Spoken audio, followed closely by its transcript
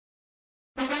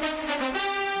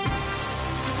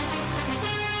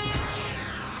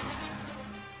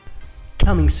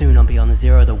Coming soon on Beyond the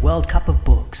Zero, the World Cup of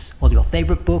Books. All your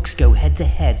favourite books go head to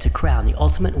head to crown the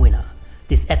ultimate winner.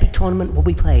 This epic tournament will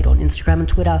be played on Instagram and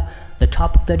Twitter. The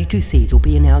top 32 seeds will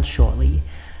be announced shortly.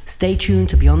 Stay tuned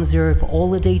to Beyond the Zero for all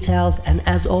the details, and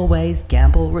as always,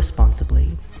 gamble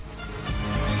responsibly.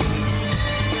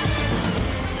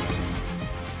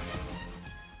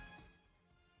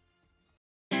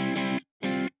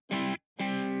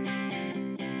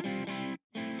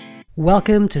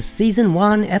 Welcome to Season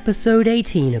 1, Episode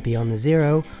 18 of Beyond the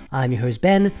Zero. I'm your host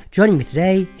Ben. Joining me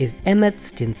today is Emmett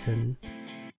Stinson.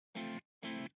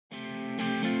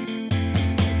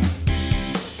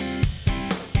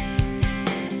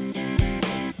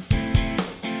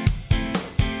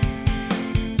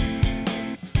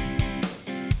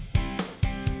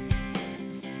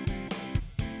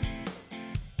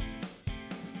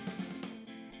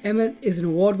 Emmett is an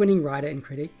award-winning writer and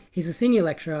critic. He's a senior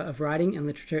lecturer of writing and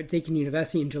literature at Deakin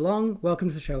University in Geelong. Welcome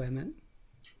to the show, Emmett.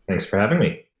 Thanks for having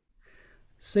me.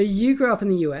 So you grew up in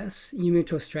the US, you moved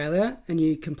to Australia, and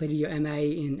you completed your MA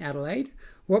in Adelaide.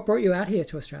 What brought you out here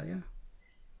to Australia?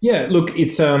 Yeah, look,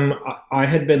 it's I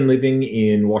had been living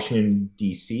in Washington,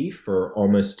 D.C. for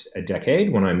almost a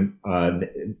decade when I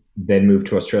then moved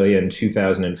to Australia in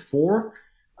 2004.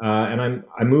 And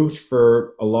I moved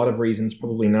for a lot of reasons,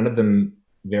 probably none of them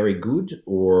very good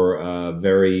or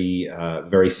very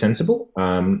sensible.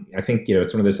 I think,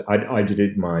 it's one of those, I did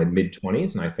it in my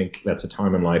mid-20s, and I think that's a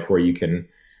time in life where you can,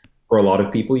 for a lot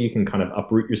of people, you can kind of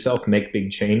uproot yourself, make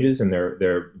big changes, and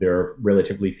there are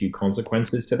relatively few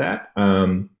consequences to that.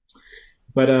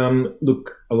 But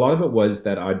look, a lot of it was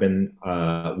that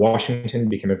Washington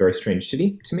became a very strange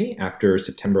city to me after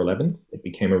September 11th. It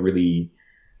became a really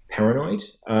paranoid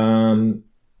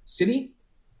city.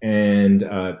 And,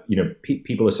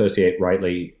 people associate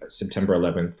rightly September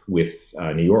 11th with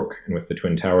New York and with the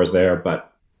Twin Towers there,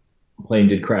 but a plane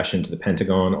did crash into the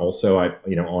Pentagon. Also,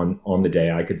 on the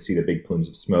day, I could see the big plumes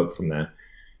of smoke from the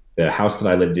house that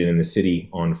I lived in the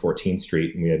city on 14th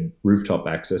Street, and we had rooftop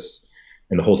access,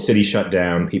 and the whole city shut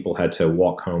down. People had to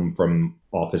walk home from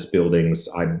office buildings.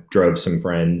 I drove some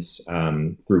friends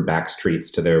through back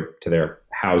streets to their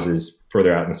houses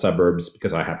further out in the suburbs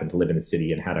because I happened to live in the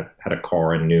city and had a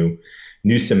car and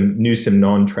knew some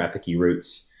non-trafficky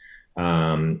routes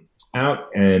out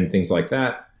and things like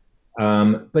that.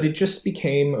 But it just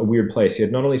became a weird place. You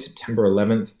had not only September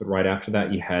 11th, but right after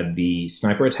that you had the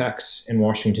sniper attacks in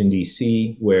Washington,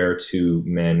 D.C., where two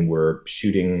men were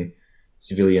shooting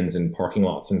civilians in parking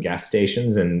lots and gas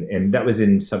stations, and that was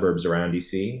in suburbs around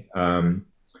D.C.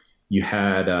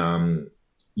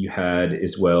 You had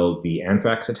as well the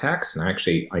anthrax attacks, and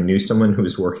I knew someone who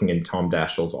was working in Tom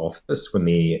Daschle's office when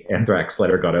the anthrax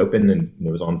letter got opened, and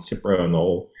it was on Cipro and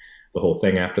the whole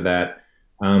thing after that.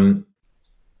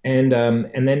 And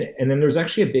then there was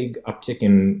actually a big uptick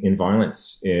in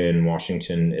violence in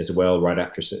Washington as well right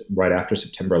after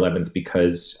September 11th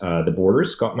because the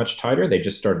borders got much tighter. They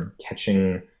just started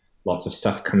catching lots of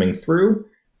stuff coming through.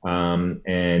 And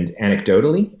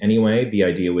anecdotally, anyway, the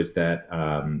idea was that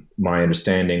my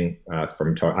understanding I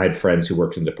had friends who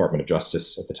worked in the Department of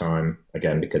Justice at the time,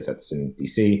 again, because that's in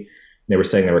DC. They were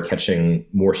saying they were catching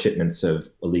more shipments of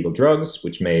illegal drugs,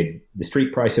 which made the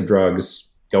street price of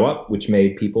drugs go up, which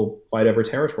made people fight over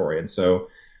territory. And so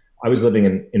I was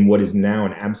living in what is now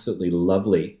an absolutely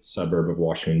lovely suburb of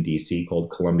Washington, D.C. called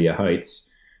Columbia Heights.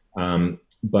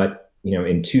 But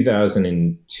in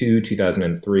 2002,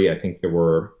 2003, I think there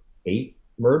were 8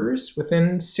 murders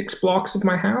within 6 blocks of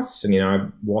my house. And, I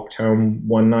walked home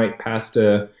one night past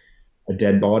a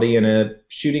dead body in a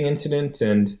shooting incident.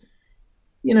 And,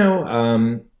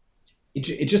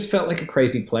 it just felt like a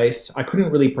crazy place. I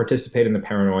couldn't really participate in the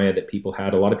paranoia that people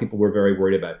had. A lot of people were very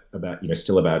worried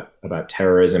about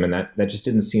terrorism, and that just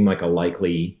didn't seem like a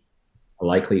likely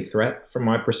threat from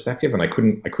my perspective. And I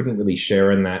couldn't really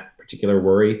share in that particular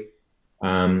worry.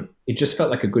 It just felt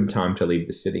like a good time to leave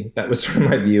the city. That was sort of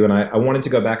my view. And I wanted to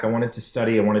go back. I wanted to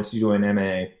study. I wanted to do an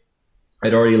MA.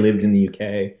 I'd already lived in the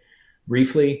UK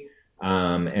briefly.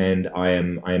 And I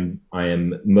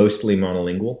am mostly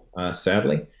monolingual,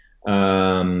 sadly.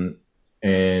 I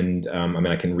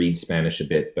can read Spanish a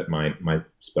bit, but my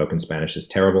spoken Spanish is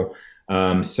terrible.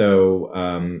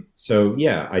 So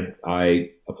yeah, I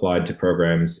applied to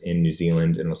programs in New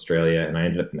Zealand and Australia, and I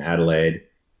ended up in Adelaide.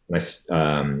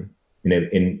 And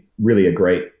in really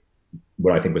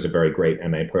what I think was a very great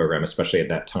MA program, especially at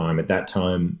that time. At that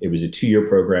time, it was a 2-year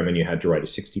program, and you had to write a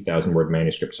 60,000 word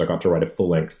manuscript. So I got to write a full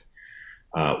length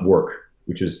work,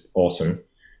 which is awesome.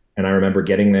 And I remember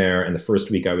getting there, and the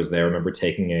first week I was there, I remember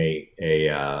taking a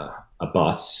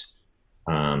bus,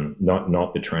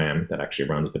 not the tram that actually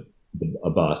runs, but a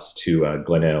bus to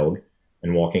Glenelg,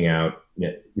 and walking out,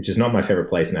 which is not my favorite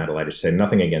place in Adelaide. I should say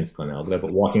nothing against Glenelg,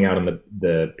 but walking out on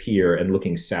the pier and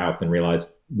looking south and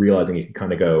realizing you could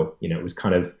kind of go, it was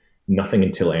kind of nothing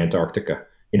until Antarctica,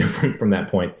 from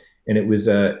that point. And it was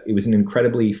an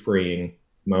incredibly freeing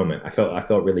moment. I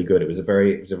felt really good. It was a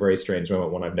very strange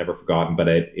moment, one I've never forgotten. But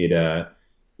I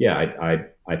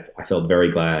felt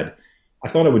very glad. I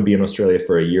thought I would be in Australia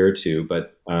for a year or two,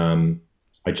 but I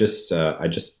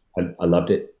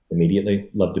loved it immediately.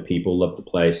 Loved the people, loved the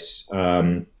place,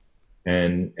 and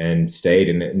stayed,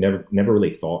 and never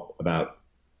really thought about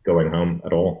going home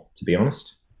at all, to be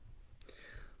honest.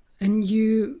 And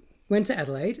you went to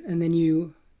Adelaide, and then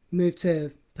you moved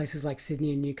to places like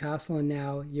Sydney and Newcastle, and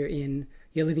now you're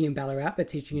living in Ballarat but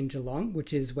teaching in Geelong,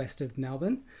 which is west of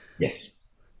Melbourne. Yes.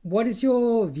 What is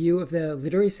your view of the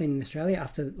literary scene in Australia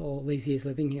after all these years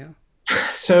living here?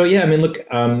 So yeah, I mean, look,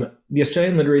 the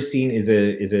Australian literary scene is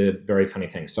a very funny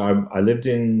thing. So I lived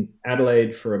in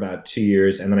Adelaide for about 2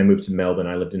 years, and then I moved to Melbourne.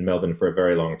 I lived in Melbourne for a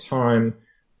very long time.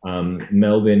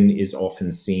 Melbourne is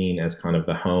often seen as kind of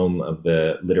the home of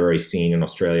the literary scene in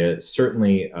Australia,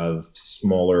 certainly of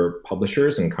smaller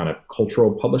publishers and kind of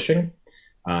cultural publishing.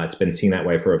 It's been seen that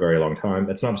way for a very long time.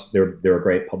 That's not there are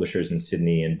great publishers in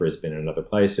Sydney and Brisbane and other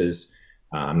places.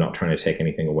 I'm not trying to take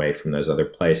anything away from those other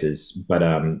places, but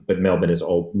Melbourne has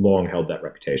long held that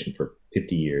reputation for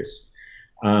 50 years.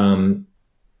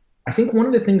 I think one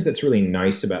of the things that's really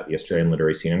nice about the Australian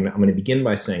literary scene, I'm going to begin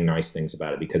by saying nice things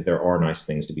about it because there are nice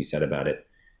things to be said about it.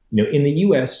 In the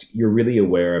US, you're really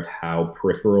aware of how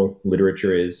peripheral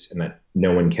literature is and that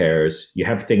no one cares. You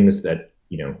have things that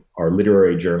are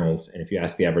literary journals, and if you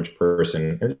ask the average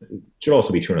person, and it should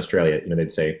also be true in Australia,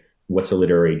 they'd say, "What's a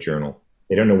literary journal?"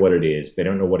 They don't know what it is. They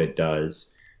don't know what it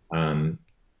does.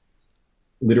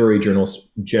 Literary journals,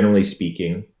 generally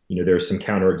speaking, there are some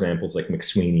counterexamples like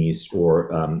McSweeney's or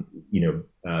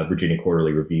Virginia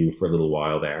Quarterly Review for a little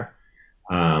while there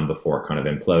before it kind of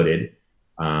imploded,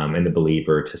 and The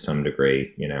Believer to some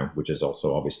degree, which is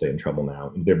also obviously in trouble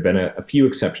now. There have been a few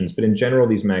exceptions, but in general,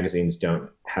 these magazines don't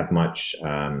have much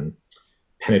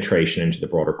penetration into the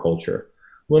broader culture.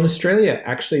 Well, in Australia,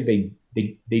 actually,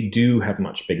 they do have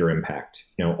much bigger impact.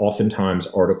 Oftentimes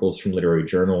articles from literary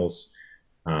journals,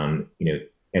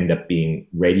 end up being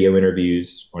radio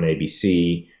interviews on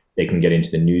ABC. They can get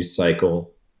into the news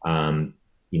cycle.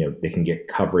 They can get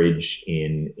coverage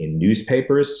in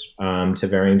newspapers to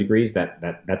varying degrees.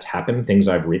 That's happened. Things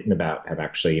I've written about have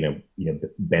actually,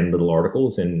 been little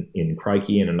articles in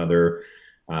Crikey and in other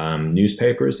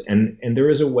newspapers. And there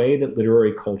is a way that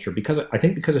literary culture, because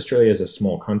Australia is a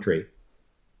small country,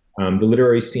 the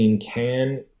literary scene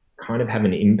can kind of have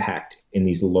an impact in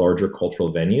these larger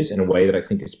cultural venues in a way that I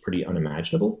think is pretty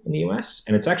unimaginable in the US.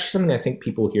 And it's actually something I think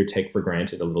people here take for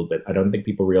granted a little bit. I don't think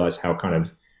people realize how kind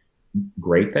of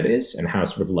great that is and how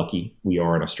sort of lucky we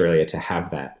are in Australia to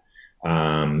have that.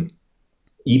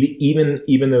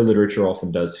 Even though literature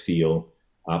often does feel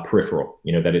peripheral,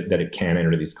 that it can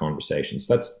enter these conversations.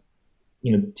 That's,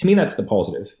 to me, that's the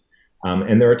positive.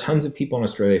 And there are tons of people in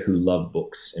Australia who love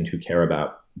books and who care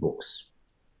about books.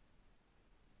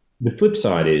 The flip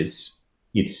side is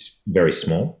it's very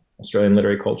small. Australian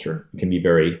literary culture can be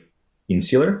very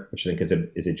insular, which I think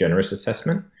is a generous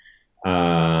assessment.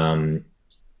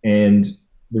 And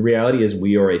the reality is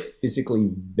we are a physically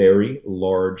very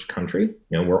large country.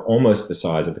 We're almost the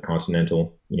size of the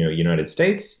continental, United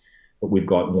States, but we've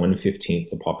got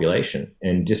 1/15 the population.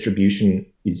 And distribution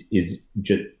is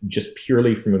just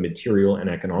purely from a material and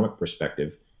economic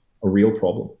perspective, a real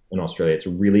problem in Australia. It's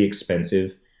really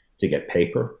expensive to get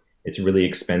paper. It's really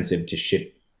expensive to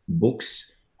ship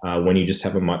books when you just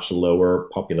have a much lower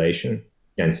population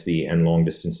density and long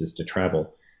distances to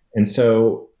travel. And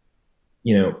so,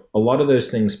 a lot of those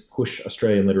things push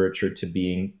Australian literature to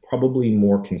being probably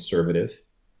more conservative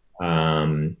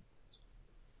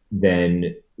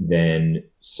than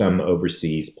some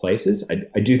overseas places.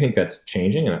 I do think that's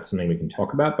changing, and that's something we can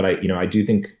talk about. But I do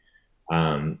think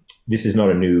this is not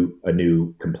a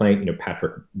new complaint.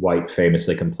 Patrick White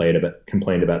famously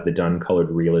complained about the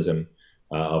dun-colored realism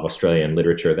of Australian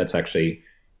literature. That's actually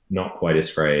not quite his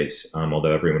phrase,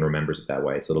 although everyone remembers it that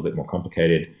way. It's a little bit more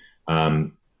complicated.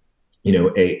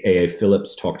 A.A.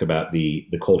 Phillips talked about the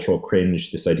cultural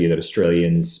cringe, this idea that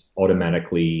Australians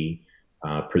automatically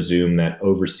presume that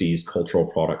overseas cultural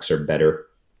products are better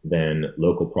than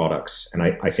local products. And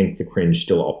I think the cringe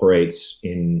still operates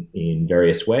in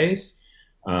various ways.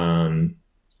 I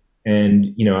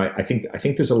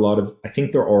think there's a lot of, I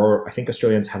think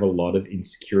Australians have a lot of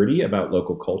insecurity about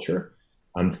local culture.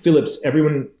 Phillips,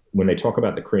 everyone, when they talk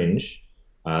about the cringe,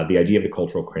 the idea of the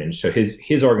cultural cringe. So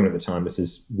his argument at the time, this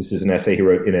is an essay he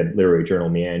wrote in a literary journal,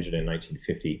 Meanjin, in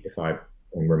 1950, if I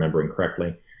am remembering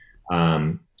correctly.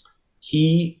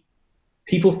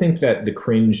 People think that the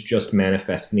cringe just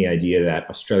manifests in the idea that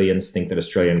Australians think that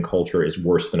Australian culture is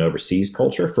worse than overseas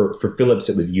culture. For Phillips,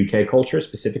 it was UK culture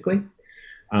specifically.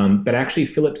 But actually,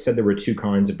 Phillips said there were two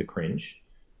kinds of the cringe.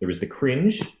 There was the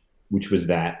cringe, which was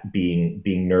that being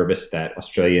nervous that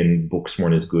Australian books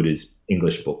weren't as good as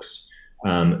English books.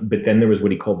 But then there was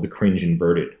what he called the cringe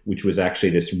inverted, which was actually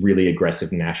this really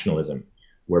aggressive nationalism,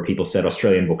 where people said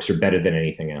Australian books are better than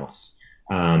anything else.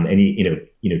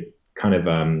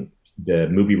 The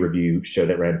movie review show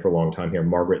that ran for a long time here,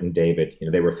 Margaret and David,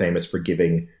 they were famous for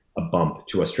giving a bump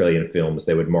to Australian films.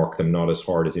 They would mark them not as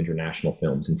hard as international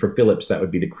films. And for Phillips, that would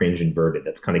be the cringe inverted.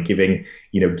 That's kind of giving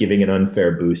an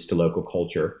unfair boost to local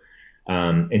culture.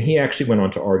 And he actually went on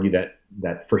to argue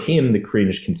that for him, the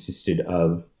cringe consisted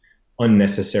of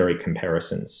unnecessary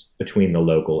comparisons between the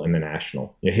local and the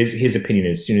national. His opinion,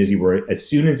 as soon as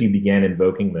you began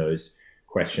invoking those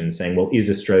questions, saying, well, is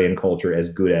Australian culture as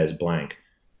good as blank?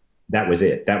 That was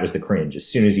it. That was the cringe. As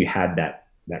soon as you had that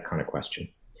kind of question.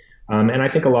 And I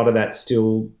think a lot of that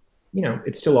still,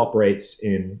 it still operates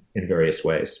in various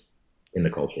ways in the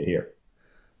culture here.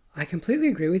 I completely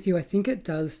agree with you. I think it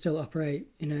does still operate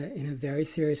in a very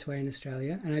serious way in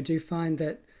Australia. And I do find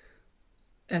that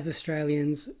as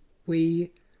Australians,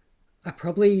 we are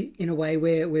probably, in a way,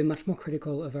 we're much more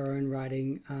critical of our own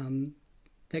writing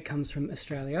that comes from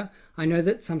Australia. I know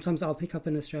that sometimes I'll pick up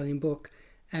an Australian book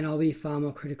and I'll be far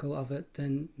more critical of it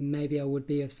than maybe I would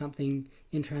be of something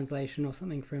in translation or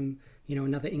something from,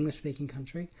 another English-speaking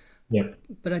country. Yeah.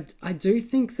 But I do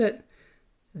think that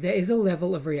there is a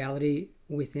level of reality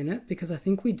within it, because I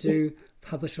think we do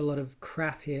publish a lot of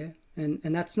crap here. And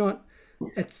that's not...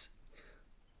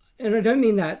 And I don't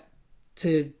mean that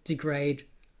to degrade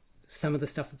some of the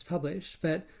stuff that's published,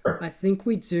 but I think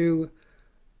we do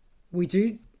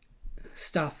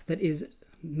stuff that is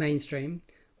mainstream.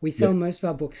 We sell most of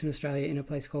our books in Australia in a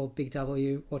place called Big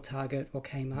W or Target or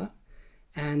Kmart.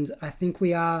 And I think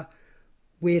we're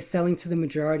selling to the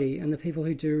majority, and the people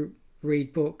who do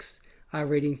read books are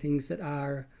reading things that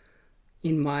are,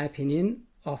 in my opinion,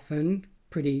 often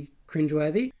pretty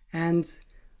cringeworthy. And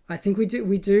I think we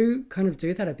do kind of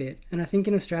do that a bit. And I think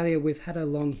in Australia, we've had a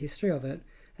long history of it.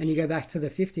 And you go back to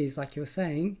the 50s, like you were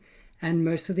saying, and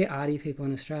most of the arty people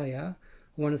in Australia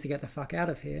wanted to get the fuck out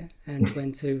of here and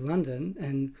went to London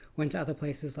and went to other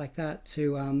places like that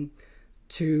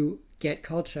to get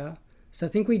culture. So I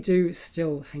think we do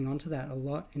still hang on to that a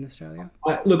lot in Australia.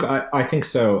 I think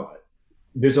so.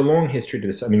 There's a long history to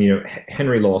this. I mean,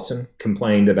 Henry Lawson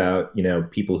complained about,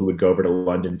 people who would go over to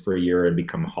London for a year and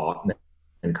become hot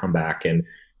and come back and,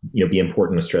 be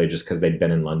important in Australia just because they'd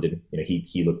been in London.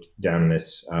 He looked down on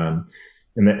this.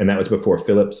 And that was before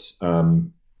Phillips.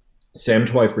 Sam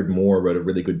Twyford Moore wrote a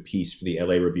really good piece for the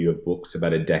LA Review of Books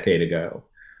about a decade ago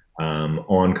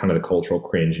on kind of the cultural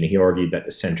cringe. And he argued that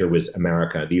the center was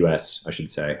America, the US, I should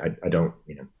say. I don't,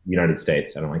 United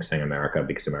States. I don't like saying America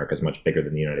because America is much bigger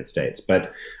than the United States.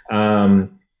 But,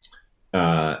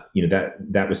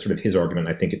 that was sort of his argument.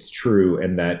 I think it's true.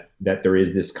 And that there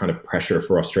is this kind of pressure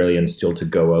for Australians still to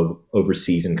go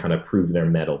overseas and kind of prove their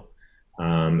mettle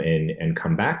and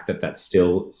come back, that's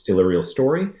still a real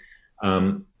story.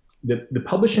 The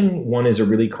publishing one is a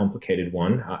really complicated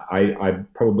one. I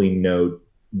probably know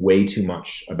way too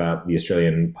much about the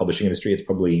Australian publishing industry. It's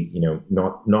probably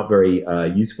not very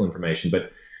useful information.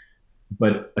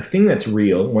 But a thing that's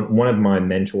real. One of my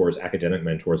mentors, academic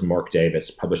mentors, Mark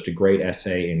Davis, published a great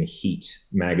essay in Heat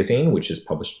magazine, which is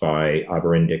published by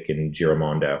Aberendick and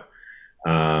Giramondo,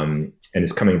 and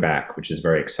is coming back, which is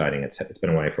very exciting. It's been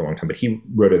away for a long time, but he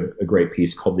wrote a great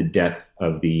piece called "The Death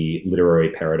of the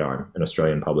Literary Paradigm in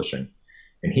Australian Publishing,"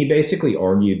 and he basically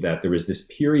argued that there was this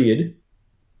period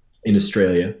in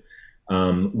Australia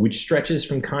which stretches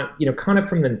from kind of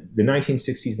from the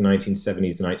 1960s, the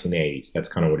 1970s, the 1980s. That's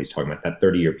kind of what he's talking about, that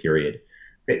 30-year period.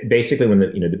 Basically, when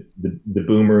the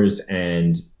boomers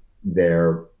and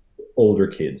their older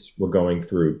kids were going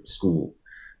through school.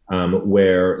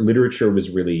 Where literature was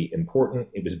really important.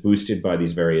 It was boosted by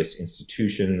these various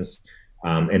institutions,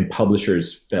 and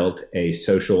publishers felt a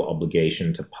social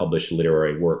obligation to publish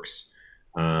literary works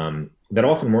that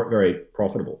often weren't very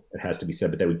profitable, it has to be said,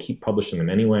 but they would keep publishing them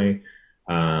anyway.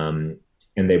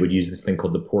 And they would use this thing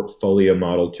called the portfolio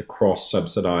model to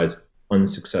cross-subsidize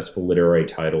unsuccessful literary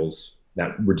titles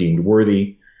that were deemed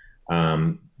worthy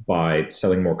by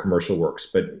selling more commercial works.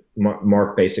 But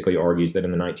Mark basically argues that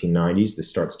in the 1990s, this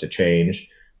starts to change.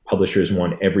 Publishers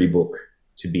want every book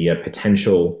to be a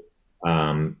potentially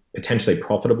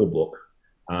profitable book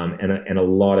and a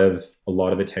lot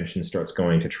of attention starts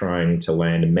going to trying to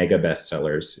land mega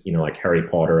bestsellers, like Harry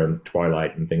Potter and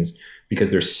Twilight and things,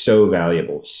 because they're so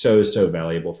valuable, so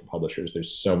valuable for publishers.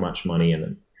 There's so much money in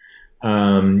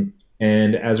them,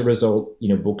 and as a result,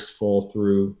 books fall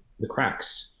through the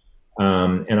cracks.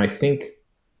 And I think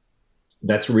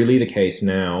that's really the case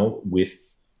now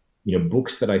with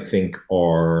books that I think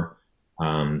are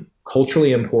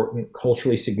culturally important,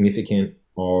 culturally significant,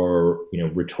 are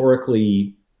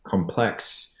rhetorically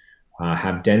complex,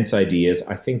 have dense ideas.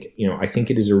 I think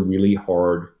it is really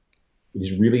hard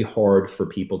for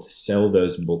people to sell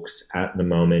those books at the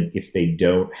moment if they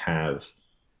don't have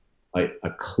a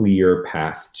clear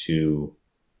path to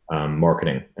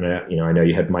marketing. And I know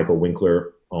you had Michael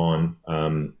Winkler on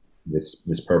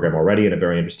this program already in a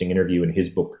very interesting interview in his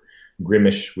book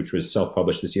Grimish, which was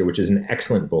self-published this year, which is an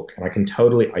excellent book. And I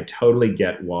totally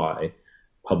get why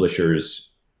publishers,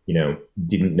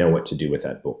 didn't know what to do with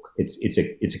that book. It's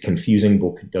a confusing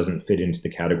book. It doesn't fit into the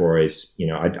categories.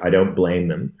 I don't blame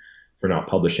them for not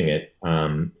publishing it.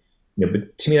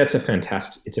 But to me, it's a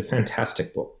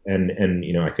fantastic book. And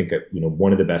I think,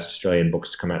 one of the best Australian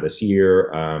books to come out this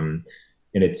year. And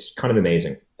it's kind of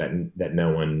amazing that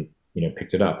no one,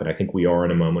 picked it up. And I think we are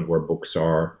in a moment where books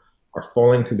are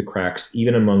falling through the cracks,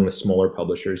 even among the smaller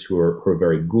publishers who are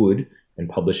very good and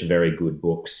publish very good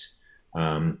books.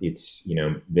 It's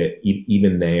that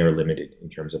even they are limited in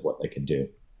terms of what they can do.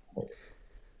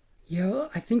 Yeah,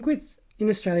 I think in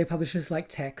Australia, publishers like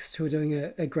Text, who are doing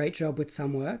a great job with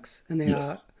some works, and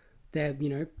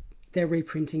they're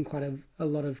reprinting quite a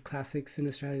lot of classics in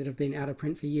Australia that have been out of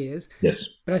print for years. Yes,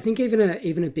 but I think even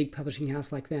a big publishing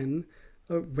house like them,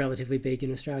 or relatively big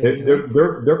in Australia,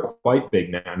 they're quite big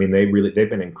now. I mean, they've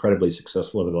been incredibly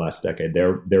successful over the last decade.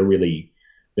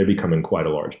 They're becoming quite a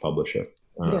large publisher.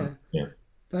 Yeah.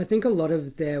 But I think a lot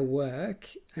of their work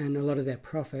and a lot of their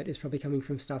profit is probably coming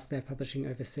from stuff they're publishing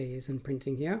overseas and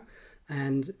printing here.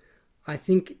 And I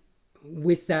think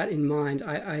with that in mind,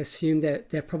 I assume that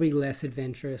they're probably less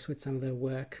adventurous with some of their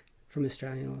work from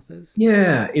Australian authors.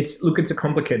 Yeah, it's a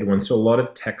complicated one. So a lot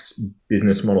of Text's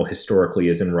business model historically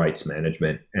is in rights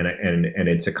management, and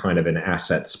it's a kind of an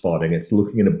asset spotting. It's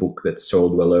looking at a book that's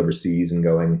sold well overseas and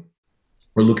going,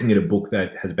 we're looking at a book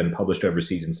that has been published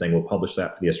overseas and saying, we'll publish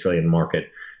that for the Australian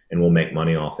market and we'll make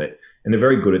money off it. And they're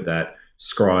very good at that.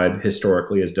 Scribe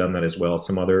historically has done that as well.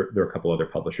 There are a couple other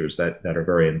publishers that are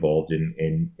very involved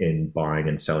in buying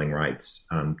and selling rights,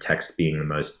 Text being the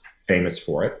most famous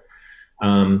for it.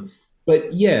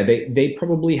 But yeah, they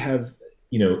probably have,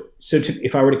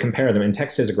 if I were to compare them, and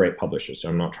Text is a great publisher, so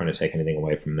I'm not trying to take anything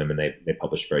away from them, and they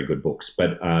publish very good books.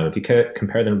 But if you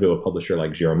compare them to a publisher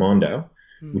like Giramondo,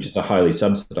 which is a highly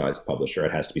subsidized publisher.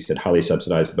 It has to be said, highly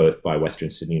subsidized both by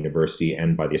Western Sydney University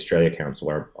and by the Australia Council,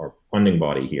 our funding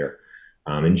body here.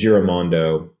 And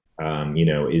Giramondo,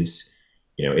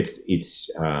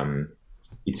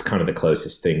 it's kind of the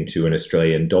closest thing to an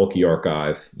Australian Dalkey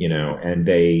archive, and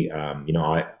they,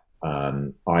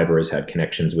 Ivor has had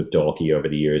connections with Dalkey over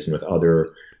the years and with other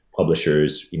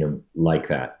publishers, like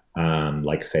that,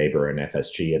 like Faber and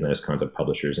FSG and those kinds of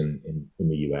publishers in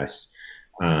the US.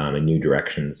 And New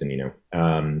Directions, and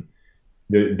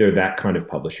they're that kind of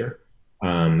publisher.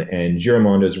 And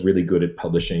Giramondo is really good at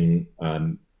publishing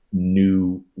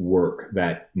new work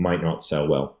that might not sell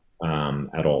well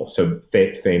at all. So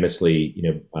famously,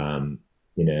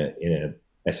 in a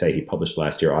essay he published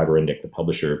last year, Ivor Indyk, the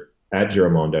publisher at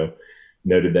Giramondo,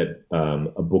 noted that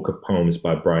a book of poems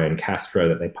by Brian Castro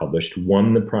that they published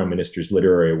won the Prime Minister's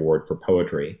Literary Award for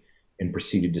Poetry, and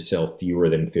proceeded to sell fewer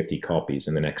than 50 copies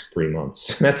in the next 3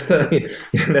 months. That's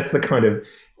the kind of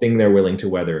thing they're willing to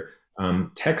weather.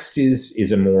 Text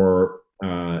is a more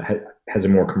has a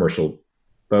more commercial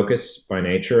focus by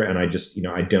nature, and I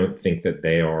don't think that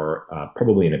they are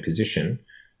probably in a position,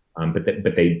 but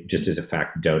they just as a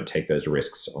fact don't take those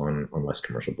risks on less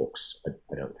commercial books.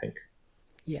 I don't think.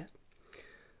 Yeah,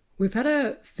 we've had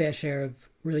a fair share of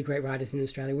really great writers in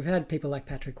Australia. We've had people like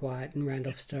Patrick White and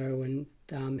Randolph Stowe and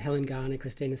Helen Garner,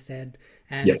 Christina Said,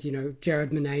 and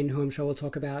Gerard Murnane, who I'm sure we'll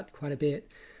talk about quite a bit.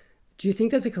 Do you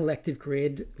think there's a collective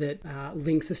grid that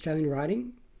links Australian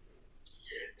writing?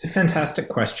 It's a fantastic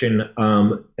question,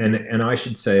 and I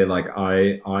should say, like,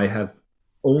 I have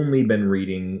only been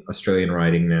reading Australian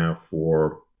writing now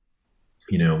for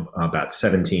about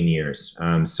 17 years.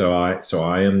 So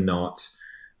I am not.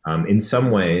 In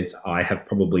some ways, I have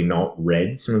probably not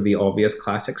read some of the obvious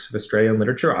classics of Australian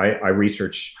literature. I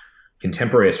research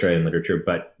contemporary Australian literature,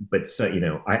 but so,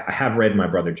 I have read My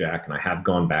Brother Jack, and I have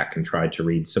gone back and tried to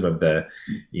read some of the,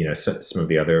 some of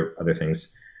the other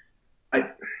things.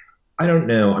 I don't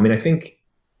know. I mean, I think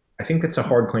I think that's a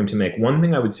hard claim to make. One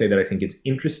thing I would say that I think is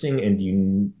interesting and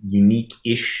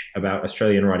unique-ish about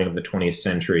Australian writing of the 20th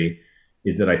century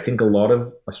is that I think a lot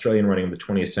of Australian writing of the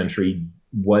 20th century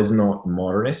was not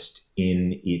modernist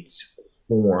in its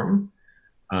form.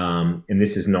 And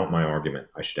this is not my argument,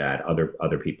 I should add.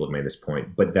 Other people have made this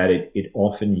point, but that it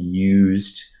often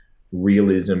used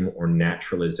realism or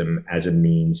naturalism as a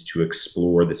means to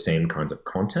explore the same kinds of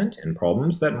content and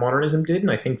problems that modernism did.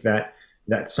 And I think that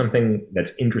that's something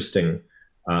that's interesting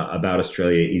about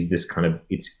Australia is this kind of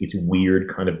its weird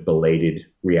kind of belated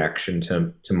reaction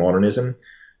to modernism.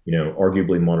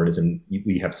 Arguably modernism.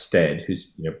 We have Stead,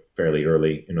 who's fairly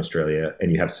early in Australia,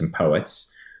 and you have some poets.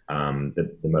 The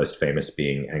most famous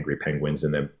being Angry Penguins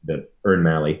and the Ern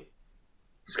Malley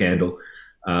scandal,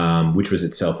 which was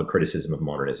itself a criticism of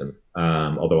modernism.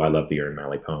 Although I love the Ern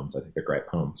Malley poems, I think they're great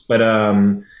poems. But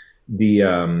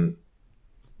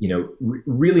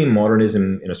really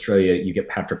modernism in Australia, you get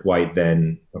Patrick White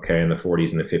then, in the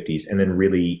 40s and the 50s, and then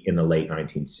really in the late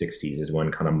 1960s is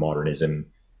when kind of modernism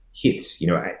hits,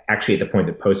 actually at the point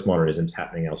that postmodernism is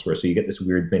happening elsewhere. So you get this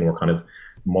weird thing where kind of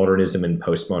modernism and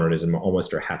postmodernism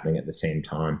almost are happening at the same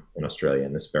time in Australia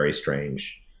in this very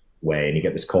strange way. And you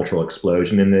get this cultural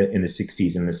explosion in the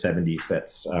 60s and the 70s.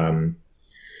 That's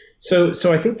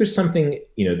so I think there's something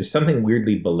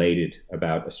weirdly belated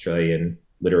about Australian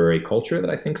literary culture that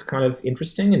I think is kind of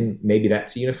interesting, and maybe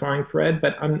that's a unifying thread,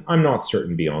 but I'm not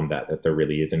certain beyond that there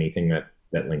really is anything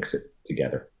that links it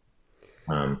together.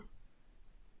 I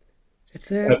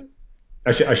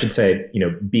should say,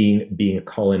 being a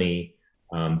colony,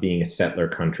 being a settler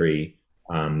country,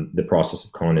 the process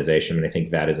of colonization, and I think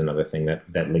that is another thing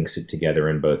that links it together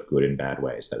in both good and bad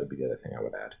ways. That would be the other thing I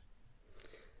would add.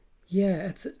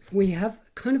 Yeah, we have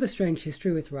kind of a strange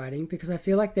history with writing, because I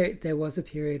feel like there was a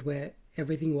period where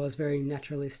everything was very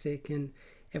naturalistic and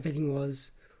everything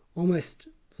was almost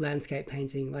landscape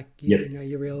painting, like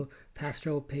your real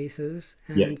pastoral pieces.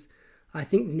 And I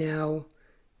think now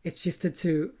it's shifted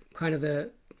to kind of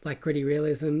a gritty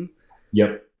realism.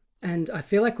 Yep. And I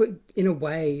feel like in a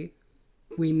way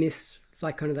we miss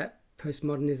kind of that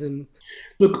postmodernism.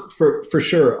 Look, for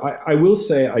sure, I will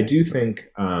say I do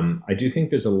think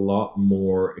there's a lot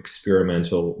more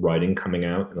experimental writing coming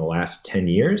out in the last 10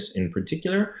 years in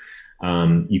particular.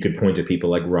 You could point to people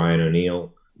like Ryan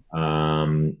O'Neill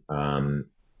and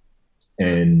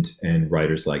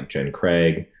writers like Jen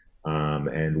Craig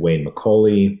and Wayne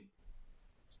Macaulay,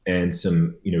 and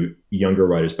some younger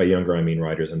writers. By younger I mean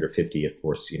writers under 50, of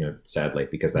course, sadly,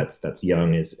 because that's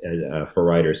young as for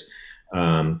writers.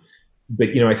 But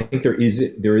I think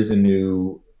there's a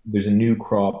new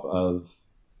crop of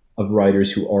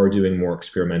writers who are doing more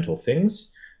experimental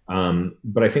things.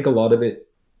 But I think a lot of it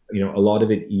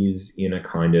is in a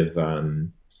kind of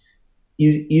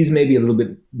is maybe a little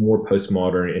bit more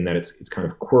postmodern in that it's kind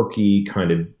of quirky,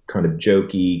 kind of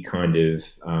jokey, kind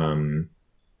of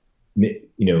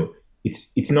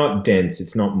it's not dense,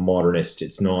 it's not modernist,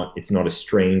 it's not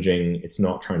estranging, it's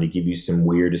not trying to give you some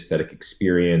weird aesthetic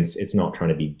experience, it's not trying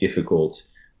to be difficult,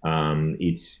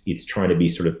 it's trying to be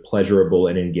sort of pleasurable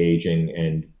and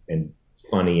engaging and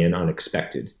funny and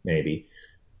unexpected, maybe,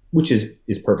 which is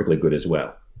perfectly good as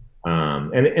well.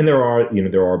 And there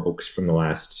are books from the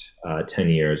last 10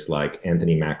 years like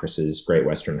Anthony Macris's Great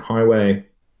Western Highway,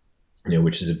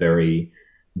 which is a very,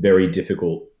 very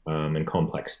difficult and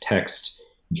complex text.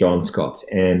 John Scott's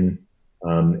N,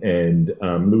 and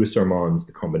Louis Armand's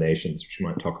The Combinations, which we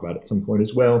might talk about at some point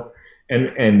as well. And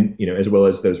as well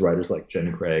as those writers like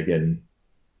Jen Craig and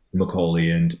Macaulay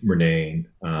and Murnane,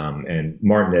 and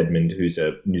Martin Edmund, who's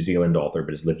a New Zealand author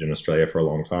but has lived in Australia for a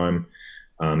long time,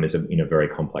 is a very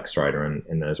complex writer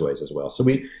in those ways as well. So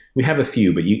we have a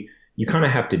few, but you kind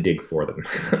of have to dig for them,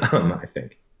 I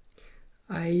think.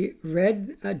 I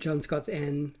read John Scott's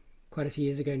N quite a few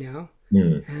years ago now.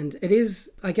 And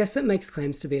I guess it makes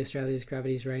claims to be Australia's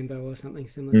Gravity's Rainbow or something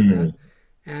similar to that.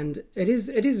 And it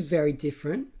is very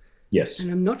different. Yes. And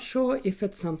I'm not sure if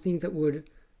it's something that would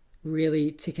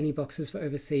really tick any boxes for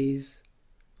overseas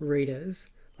readers.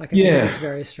 I think it's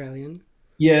very Australian.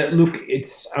 Yeah, look,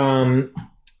 it's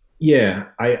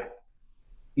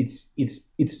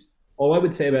all I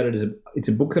would say about it is it's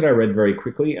a book that I read very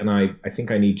quickly, and I think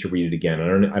I need to read it again. I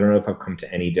don't know if I've come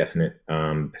to any definite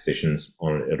positions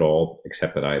on it at all,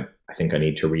 except that I think I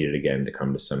need to read it again to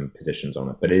come to some positions on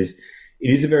it. But it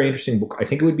is a very interesting book. I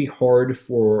think it would be hard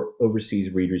for overseas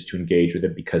readers to engage with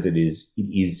it because it is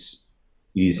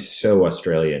so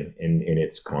Australian in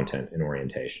its content and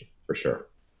orientation, for sure.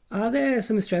 Are there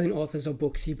some Australian authors or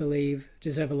books you believe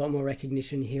deserve a lot more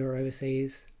recognition here or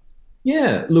overseas?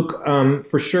 Yeah, look,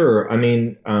 for sure. I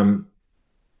mean,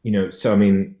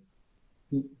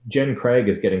 Jen Craig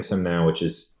is getting some now, which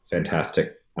is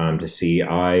fantastic to see.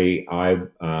 I've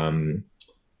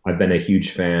been a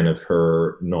huge fan of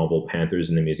her novel Panthers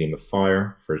in the Museum of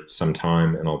Fire for some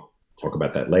time, and I'll talk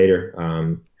about that later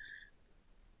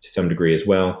to some degree as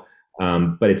well.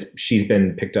 But she's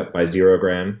been picked up by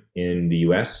Zerogram in the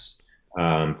U.S.,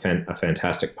 a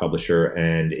fantastic publisher,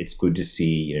 and it's good to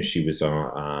see. She was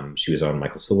on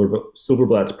Michael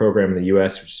Silverblatt's program in the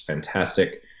U.S., which is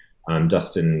fantastic.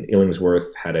 Dustin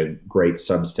Illingsworth had a great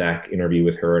Substack interview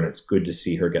with her, and it's good to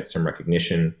see her get some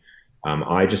recognition.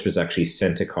 I just was actually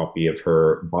sent a copy of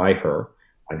her by her.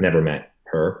 I've never met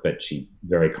her, but she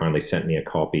very kindly sent me a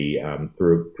copy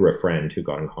through a friend who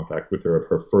got in contact with her of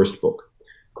her first book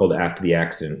called After the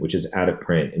Accident, which is out of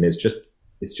print, and it's just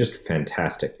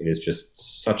fantastic. It is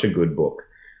just such a good book,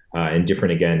 and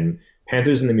different again.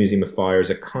 Panthers in the Museum of Fire is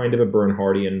a kind of a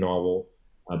Bernhardian novel,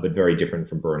 but very different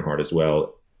from Bernhard as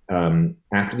well.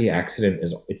 After the Accident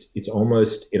it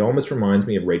almost reminds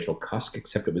me of Rachel Cusk,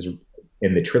 except it was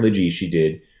in the trilogy she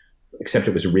did, except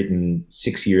it was written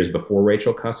 6 years before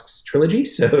Rachel Cusk's trilogy.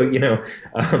 So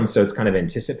so it's kind of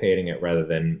anticipating it rather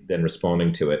than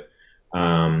responding to it.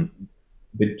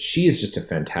 But she is just a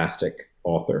fantastic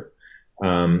author.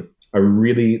 I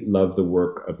really love the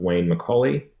work of Wayne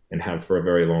Macaulay and have for a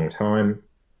very long time.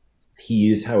 He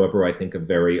is, however, I think a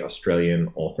very Australian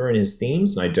author in his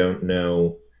themes, and I don't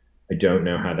know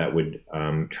how that would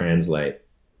translate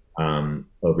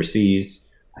overseas.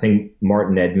 I think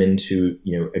Martin Edmund, who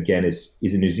again is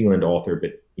a New Zealand author,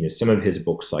 but some of his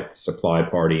books like The Supply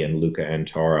Party and Luca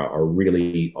Antara are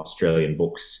really Australian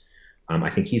books. I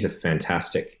think he's a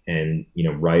fantastic and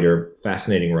writer,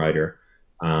 fascinating writer,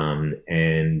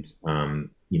 and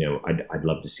I'd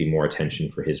love to see more attention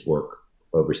for his work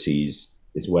overseas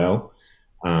as well.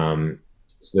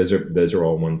 So those are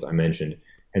all ones I mentioned.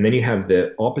 And then you have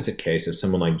the opposite case of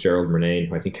someone like Gerald Murnane,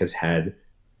 who I think has had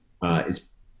is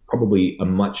probably a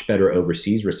much better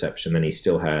overseas reception than he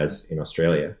still has in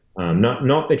Australia.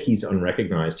 Not that he's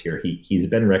unrecognized here. He's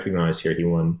been recognized here. He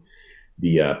won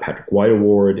the Patrick White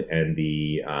Award and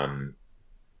the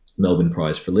Melbourne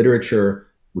Prize for Literature,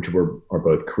 which are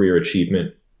both career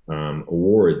achievement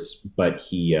awards. But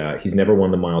he's never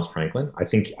won the Miles Franklin. I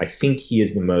think he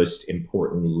is the most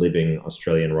important living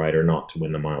Australian writer not to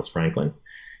win the Miles Franklin.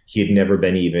 He had never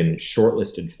been even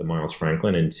shortlisted for the Miles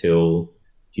Franklin until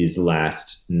his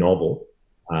last novel,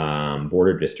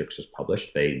 Border Districts, was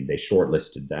published. They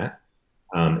shortlisted that,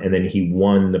 and then he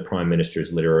won the Prime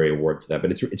Minister's Literary Award for that.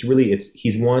 But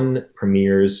he's won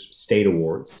Premier's state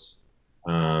awards,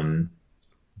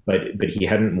 but he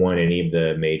hadn't won any of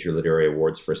the major literary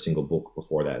awards for a single book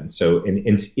before that. And so,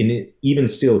 even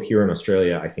still here in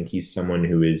Australia, I think he's someone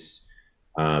who is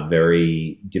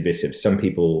very divisive. Some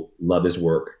people love his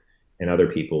work, and other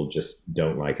people just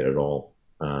don't like it at all.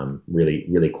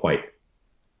 Really quite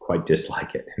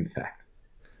dislike it, in fact.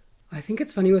 I think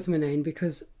it's funny with Murnane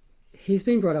because he's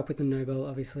been brought up with the Nobel,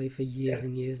 obviously, for years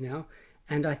and years now.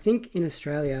 And I think in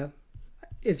Australia,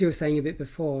 as you were saying a bit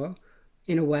before,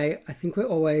 in a way, I think we're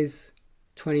always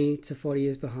 20 to 40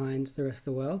 years behind the rest of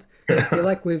the world. I feel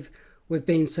like we've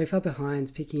been so far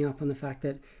behind picking up on the fact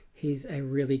that he's a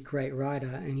really great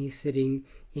writer and he's sitting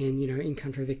in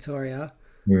country Victoria,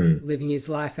 living his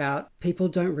life out. People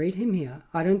don't read him here.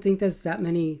 I don't think there's that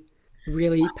many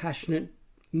really passionate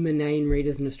Murnane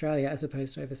readers in Australia as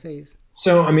opposed to overseas.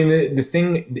 So, I mean, the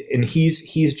thing, and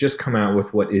he's just come out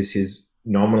with what is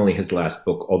nominally his last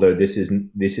book, although this is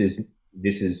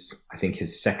I think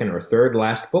his second or third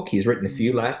last book. He's written a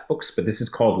few last books, but this is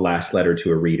called Last Letter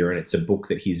to a Reader, and it's a book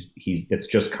that that's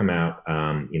just come out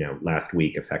last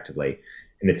week effectively.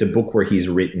 And it's a book where he's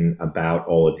written about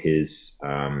all of his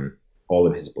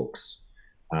books.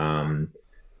 And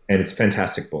it's a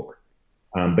fantastic book.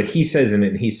 But he says in it,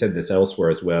 and he said this elsewhere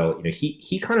as well,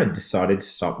 he kind of decided to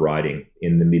stop writing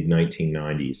in the mid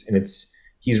 1990s. And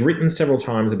he's written several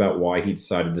times about why he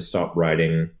decided to stop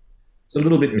writing. It's a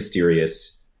little bit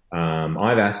mysterious.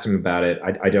 I've asked him about it.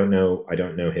 I don't know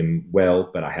him well,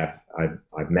 but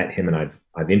I've met him and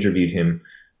I've interviewed him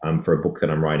for a book that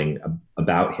I'm writing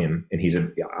about him. And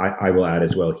I will add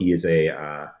as well, he's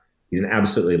an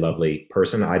absolutely lovely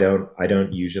person. I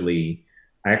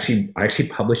actually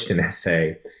published an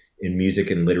essay in Music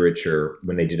and Literature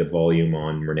when they did a volume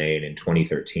on Murnane in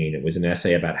 2013. It was an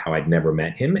essay about how I'd never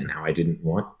met him and how I didn't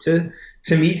want to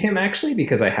meet him, actually,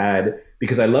 because I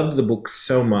loved the book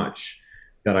so much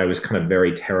that I was kind of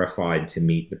very terrified to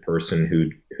meet the person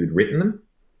who'd written them.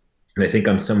 And I think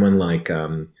I'm someone like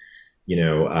William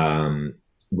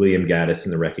Gaddis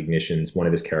in The Recognitions, one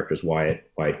of his characters,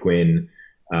 Wyatt Gwynn,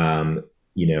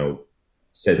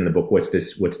 says in the book, what's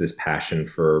this passion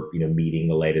for, meeting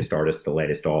the latest artist, the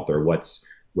latest author? What's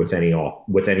any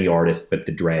artist but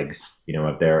the dregs,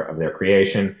 of their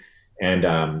creation? And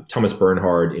Thomas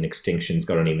Bernhard in Extinction's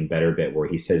got an even better bit where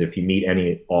he says if you meet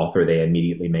any author, they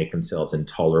immediately make themselves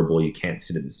intolerable. You can't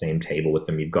sit at the same table with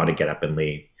them. You've got to get up and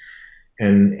leave.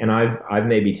 And I've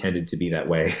maybe tended to be that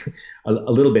way a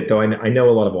little bit, though. I know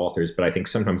a lot of authors, but I think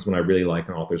sometimes when I really like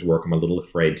an author's work, I'm a little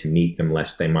afraid to meet them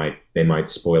lest they might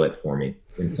spoil it for me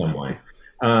in some way.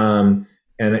 And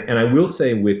I will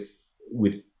say with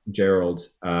Gerald,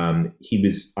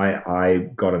 I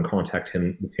got in contact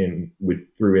with him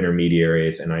through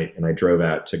intermediaries, and I drove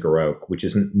out to Garok, which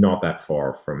is not that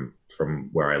far from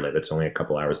where I live. It's only a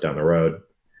couple hours down the road.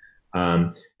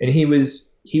 And he was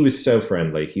so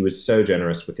friendly. He was so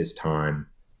generous with his time.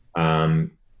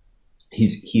 I'm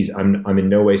in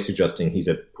no way suggesting he's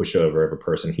a pushover of a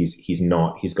person. He's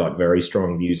not. He's got very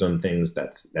strong views on things.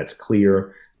 That's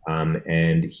clear.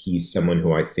 And he's someone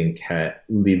who I think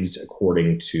lives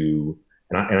according to,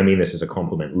 and I mean this as a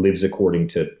compliment, lives according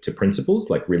to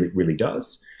principles, like really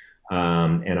does.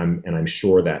 And I'm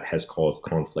sure that has caused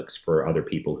conflicts for other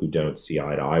people who don't see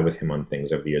eye to eye with him on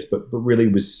things over the years, but really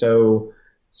was so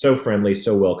friendly,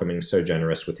 so welcoming, so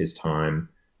generous with his time.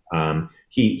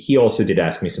 He also did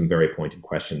ask me some very pointed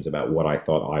questions about what I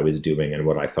thought I was doing and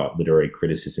what I thought literary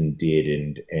criticism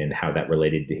did and how that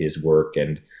related to his work,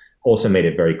 and also made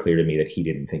it very clear to me that he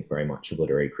didn't think very much of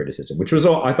literary criticism, which was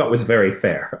all I thought was very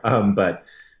fair. But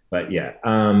yeah,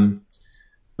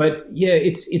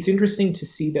 it's interesting to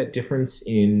see that difference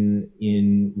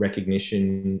in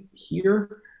recognition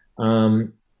here.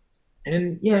 And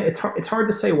yeah, it's hard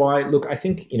to say why. Look, I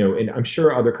think, and I'm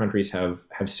sure other countries have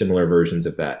similar versions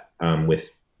of that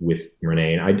with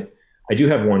Murnane. I do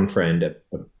have one friend, a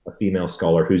female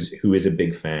scholar who is a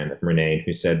big fan of Murnane,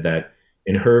 who said that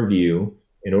in her view,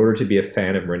 in order to be a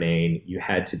fan of Murnane, you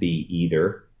have to be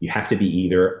either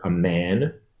a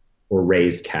man or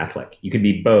raised Catholic. You can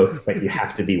be both, but you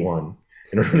have to be one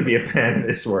in order to be a fan of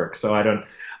this work. So I don't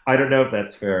know if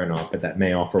that's fair or not, but that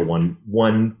may offer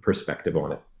one perspective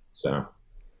on it. So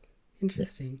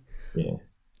interesting. Yeah.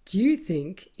 Do you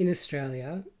think in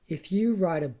Australia, if you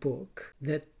write a book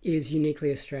that is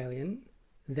uniquely Australian,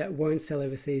 that won't sell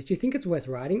overseas, do you think it's worth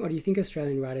writing, or do you think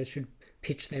Australian writers should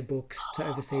pitch their books to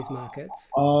overseas markets?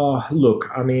 Look,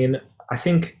 I mean, I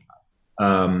think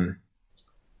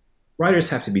writers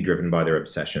have to be driven by their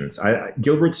obsessions.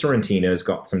 Gilbert Sorrentino's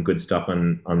got some good stuff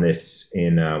on this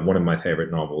in one of my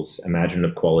favorite novels,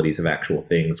 Imaginative Qualities of Actual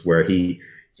Things, where he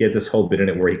has this whole bit in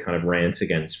it where he kind of rants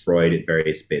against Freud at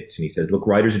various bits. And he says, look,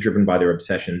 writers are driven by their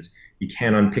obsessions. You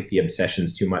can't unpick the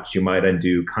obsessions too much. You might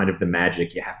undo kind of the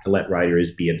magic. You have to let writers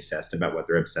be obsessed about what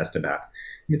they're obsessed about.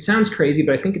 And it sounds crazy,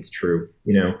 but I think it's true.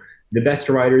 The best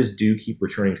writers do keep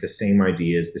returning to the same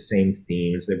ideas, the same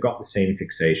themes. They've got the same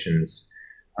fixations.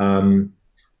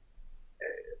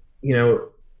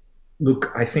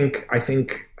 Look, I think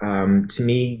to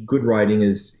me, good writing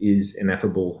is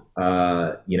ineffable.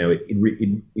 It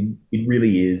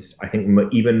really is. I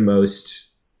think even most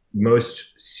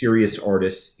serious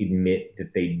artists admit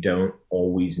that they don't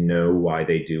always know why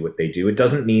they do what they do. It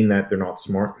doesn't mean that they're not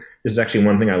smart. This is actually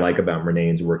one thing I like about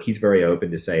Murnane's work. He's very open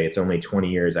to say it's only 20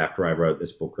 years after I wrote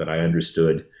this book that I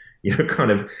understood,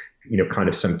 kind of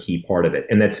some key part of it.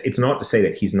 And it's not to say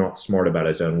that he's not smart about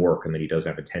his own work and that he doesn't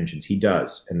have intentions. He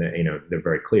does, and they're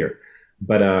very clear.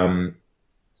 But I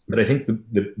think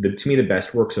to me the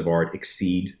best works of art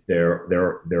exceed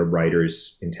their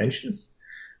writers' intentions.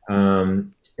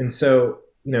 And so,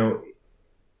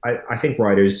 I think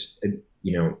writers,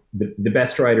 the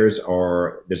best writers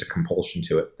there's a compulsion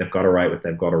to it. They've got to write what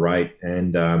they've got to write.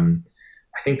 And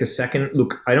I think the second,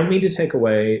 look, I don't mean to take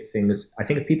away things. I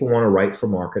think if people want to write for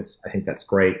markets, I think that's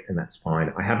great and that's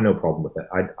fine. I have no problem with it.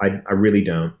 I really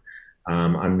don't.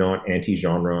 I'm not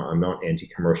anti-genre. I'm not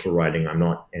anti-commercial writing. I'm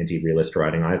not anti-realist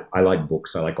writing. I like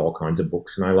books. I like all kinds of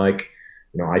books, and I like,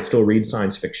 I still read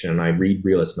science fiction and I read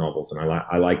realist novels, and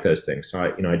I like those things. So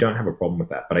I don't have a problem with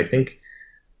that. But I think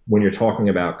when you're talking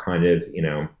about kind of,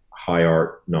 high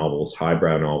art novels,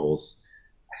 highbrow novels,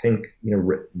 I think,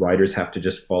 writers have to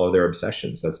just follow their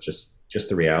obsessions. That's just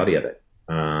the reality of it.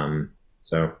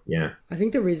 So, yeah. I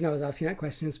think the reason I was asking that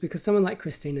question is because someone like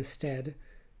Christina Stead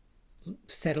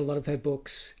set a lot of her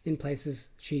books in places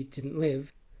she didn't live.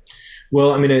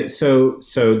 Well, I mean, so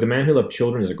The Man Who Loved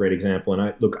Children is a great example. And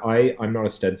I'm not a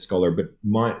Stead scholar, but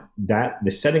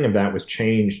the setting of that was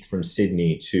changed from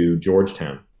Sydney to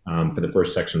Georgetown for the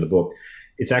first section of the book.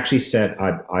 It's actually set.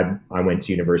 I went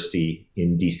to university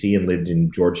in DC and lived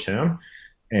in Georgetown,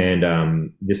 and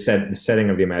the setting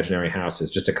of the imaginary house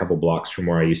is just a couple blocks from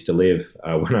where I used to live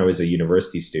when I was a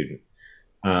university student.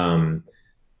 Um,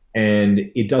 and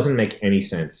it doesn't make any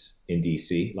sense in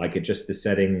DC. Like it just the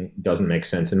setting doesn't make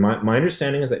sense. And my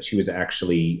understanding is that she was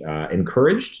actually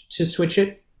encouraged to switch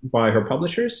it by her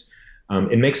publishers.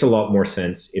 It makes a lot more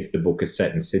sense if the book is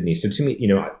set in Sydney. So to me,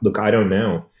 look, I don't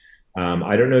know.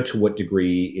 I don't know to what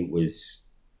degree it was,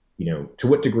 to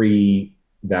what degree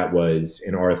that was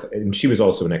an art. And she was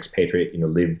also an expatriate,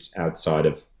 lived outside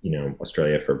of,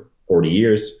 Australia for 40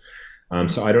 years.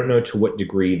 So I don't know to what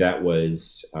degree that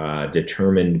was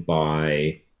determined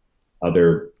by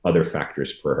other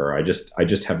factors for her. I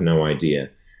just have no idea.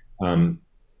 To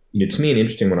me, an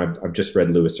interesting one. I've just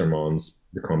read Louis Armand's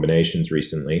The Combinations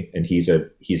recently, and he's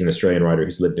an Australian writer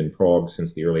who's lived in Prague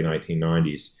since the early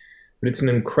 1990s. But it's an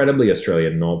incredibly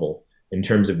Australian novel in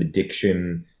terms of the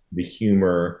diction, the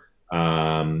humor.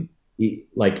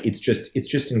 It's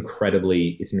just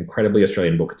incredibly. It's an incredibly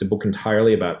Australian book. It's a book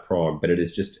entirely about Prague, but it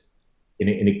is just. And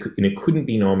it couldn't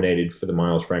be nominated for the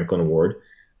Miles Franklin Award,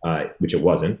 which it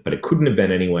wasn't, but it couldn't have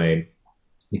been anyway,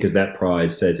 because that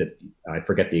prize says it. I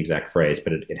forget the exact phrase,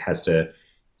 but it has to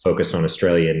focus on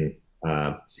Australian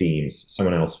themes.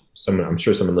 I'm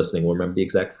sure someone listening will remember the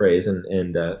exact phrase and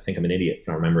think I'm an idiot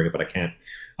for not remembering it, but I can't.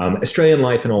 Australian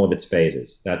life in all of its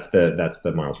phases. That's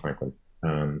the Miles Franklin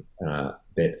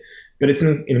bit, but it's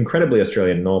an incredibly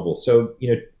Australian novel. So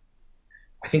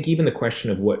I think even the question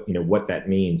of what that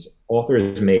means,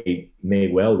 authors may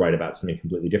well write about something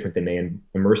completely different. They may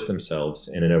immerse themselves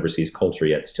in an overseas culture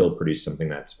yet still produce something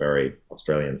that's very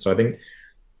Australian. So I think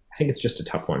it's just a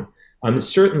tough one.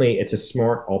 Certainly, it's a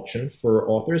smart option for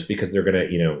authors because they're going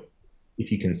to,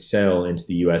 if you can sell into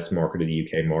the US market or the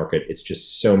UK market, it's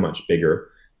just so much bigger.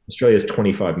 Australia has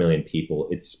 25 million people.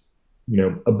 It's,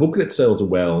 a book that sells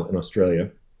well in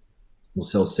Australia will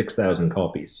sell 6,000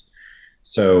 copies.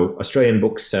 So Australian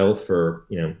books sell for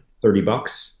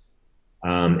 $30,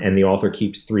 and the author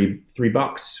keeps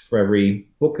 $3 for every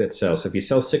book that sells. So if you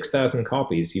sell 6,000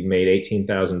 copies, you've made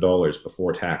 $18,000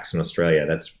 before tax in Australia.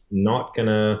 That's not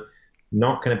gonna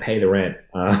pay the rent,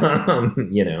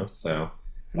 So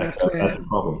that's a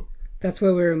problem. That's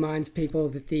where we remind people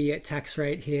that the tax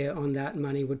rate here on that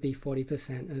money would be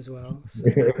 40% as well. So,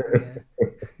 yeah.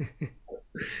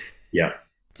 Yeah.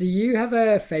 Do you have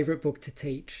a favorite book to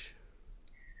teach?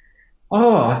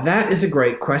 Oh, that is a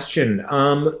great question.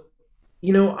 I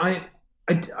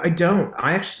don't.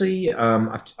 I actually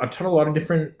I've taught a lot of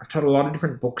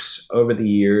different books over the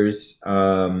years,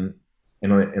 in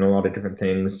a lot of different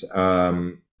things.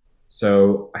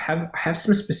 So I have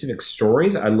some specific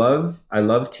stories. I love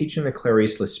teaching the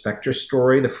Clarice Lispector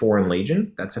story, The Foreign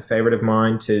Legion. That's a favorite of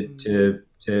mine to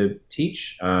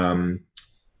teach.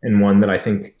 And one that I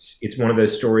think it's one of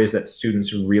those stories that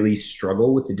students really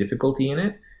struggle with the difficulty in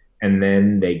it, and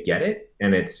then they get it,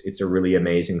 and it's a really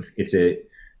amazing.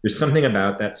 There's something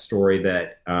about that story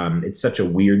that it's such a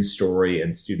weird story,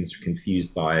 and students are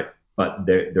confused by it, but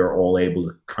they're all able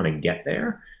to kind of get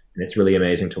there, and it's really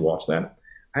amazing to watch that.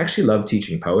 I actually love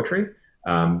teaching poetry,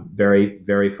 very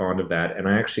very fond of that, and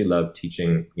I actually love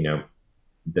teaching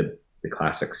the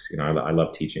classics. I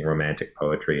love teaching romantic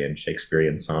poetry and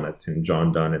Shakespearean sonnets and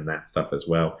John Donne and that stuff as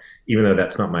well, even though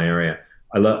that's not my area.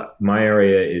 My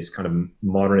area is kind of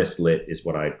modernist lit is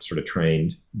what I sort of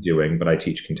trained doing, but I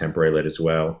teach contemporary lit as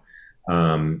well.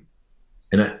 And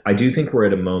I do think we're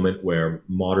at a moment where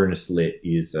modernist lit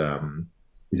is a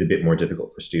bit more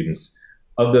difficult for students.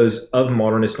 Of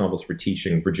modernist novels for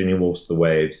teaching, Virginia Woolf's The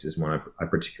Waves is one I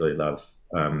particularly love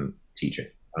teaching.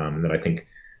 That I think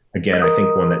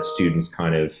one that students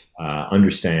kind of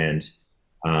understand,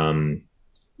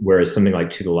 whereas something like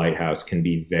To the Lighthouse can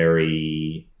be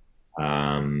very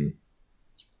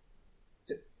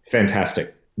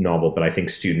fantastic novel, but I think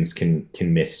students can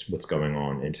miss what's going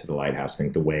on into The Lighthouse. I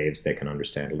think The Waves they can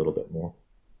understand a little bit more.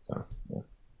 So yeah.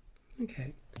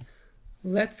 Okay,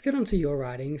 let's get on to your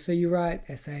writing. So you write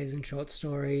essays and short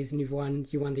stories, and you won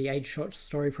the Age Short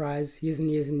Story Prize years and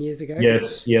years and years ago.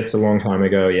 Yes, a long time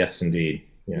ago. Yes, indeed.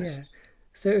 Yes. Yeah.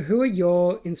 So who are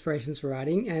your inspirations for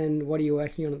writing, and what are you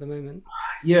working on at the moment?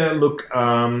 Yeah, look,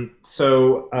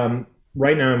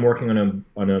 right now I'm working on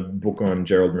a book on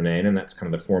Gerald Murnane, and that's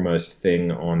kind of the foremost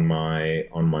thing on my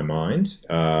mind.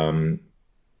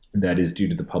 That is due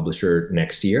to the publisher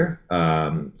next year.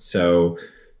 So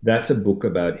that's a book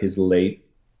about his late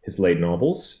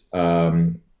novels,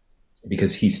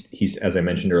 because he's as I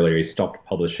mentioned earlier, he stopped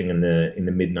publishing in the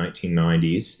mid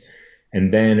 1990s,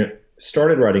 and then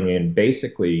started writing in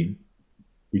basically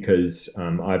because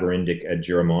Ivor Indik at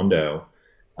Giramondo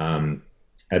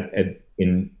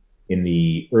in in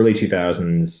the early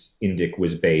 2000s, Indic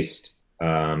was based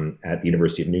at the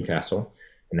University of Newcastle,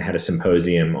 and they had a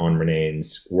symposium on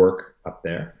Renane's work up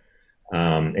there,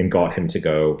 and got him to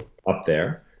go up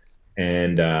there.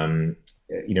 And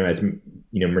as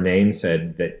Renane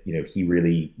said that he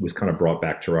really was kind of brought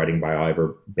back to writing by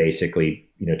Ivor, basically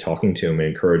talking to him and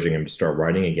encouraging him to start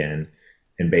writing again,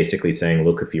 and basically saying,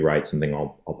 look, if you write something,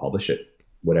 I'll publish it,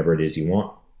 whatever it is you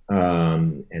want.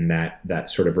 And that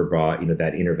sort of revived,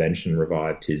 that intervention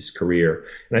revived his career.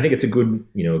 And I think it's a good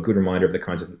reminder of the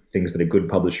kinds of things that a good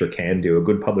publisher can do. A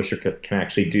good publisher can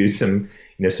actually do some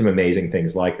amazing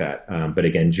things like that. But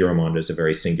again, Giramondo is a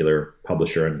very singular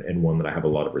publisher, and one that I have a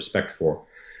lot of respect for.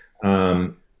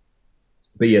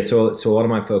 But yeah, so a lot of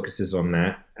my focus is on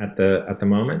that at the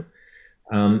moment.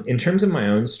 In terms of my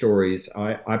own stories,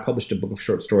 I published a book of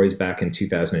short stories back in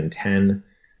 2010.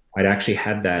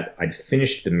 I'd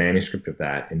finished the manuscript of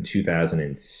that in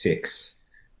 2006,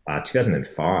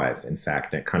 2005, in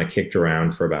fact, and it kind of kicked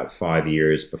around for about 5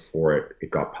 years before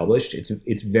it got published.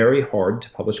 It's very hard to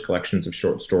publish collections of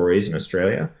short stories in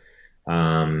Australia.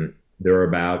 There are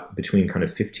about between kind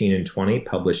of 15 and 20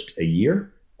 published a year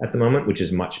at the moment, which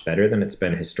is much better than it's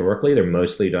been historically. They're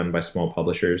mostly done by small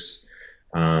publishers.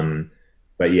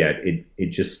 But yeah, it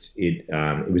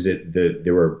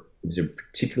was a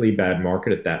particularly bad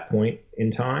market at that point in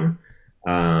time.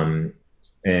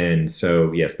 And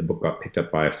so, yes, the book got picked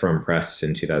up by Affirm Press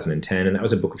in 2010. And that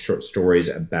was a book of short stories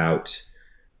about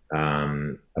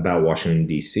Washington,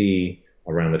 D.C.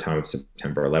 around the time of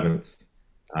September 11th.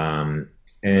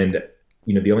 And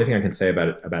the only thing I can say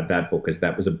about that book is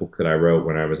that was a book that I wrote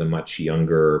when I was a much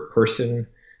younger person.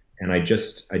 And I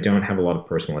don't have a lot of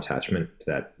personal attachment to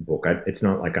that book. It's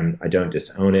not like I don't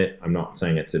disown it. I'm not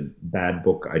saying it's a bad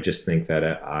book. I just think that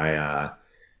I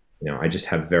just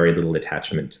have very little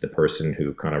attachment to the person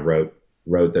who kind of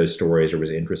wrote those stories or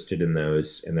was interested in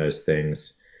those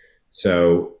things.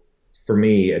 So for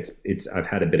me, I've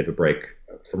had a bit of a break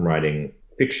from writing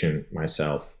fiction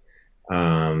myself,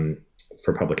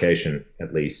 for publication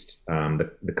at least.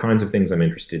 The kinds of things I'm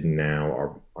interested in now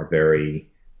are very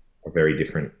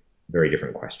different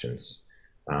questions.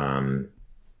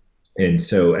 And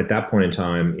so at that point in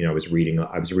time, I was reading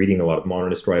a lot of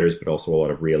modernist writers, but also a lot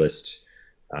of realist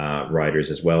writers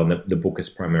as well. And the book is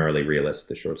primarily realist,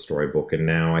 the short story book. And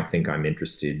now I think I'm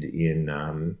interested in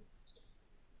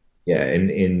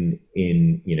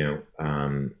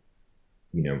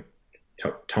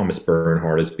Thomas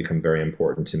Bernhard has become very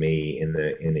important to me in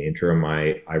the interim.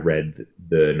 I read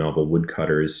the novel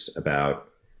Woodcutters about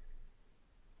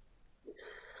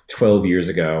 12 years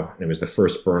ago, and it was the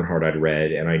first Bernhard I'd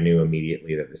read, and I knew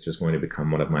immediately that this was going to become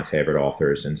one of my favorite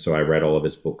authors. And so I read all of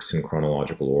his books in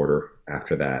chronological order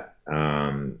after that.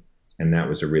 And that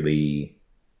was a really,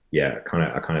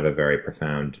 kind of a very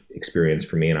profound experience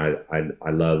for me. And I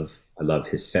love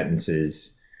his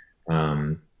sentences.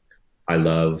 I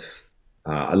love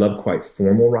quite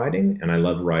formal writing, and I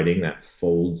love writing that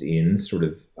folds in sort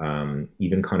of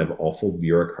even kind of awful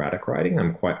bureaucratic writing.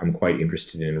 I'm quite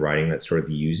interested in writing that sort of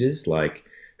uses,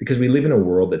 because we live in a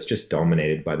world that's just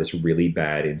dominated by this really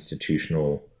bad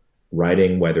institutional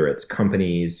writing, whether it's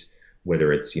companies,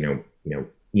 whether it's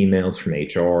emails from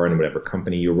HR and whatever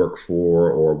company you work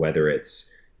for, or whether it's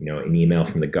an email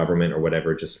from the government or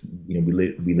whatever. Just we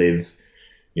live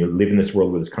in this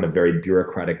world where this kind of very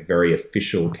bureaucratic, very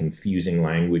official, confusing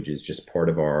language is just part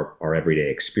of our everyday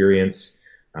experience.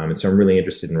 And so I'm really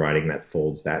interested in writing that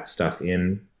folds that stuff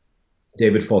in.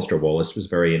 David Foster Wallace was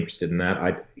very interested in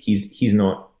that. He's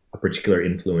not a particular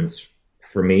influence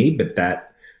for me, but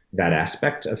that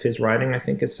aspect of his writing, I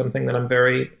think, is something that I'm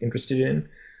very interested in.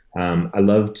 I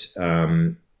loved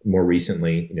more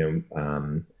recently,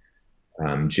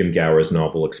 Jim Gower's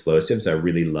novel Explosives. I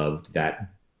really loved that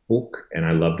book, and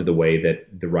I loved the way that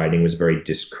the writing was very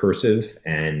discursive,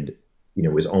 and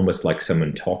it was almost like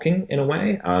someone talking in a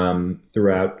way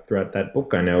throughout that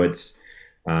book. I know it's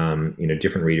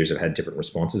different readers have had different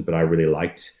responses, but I really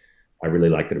liked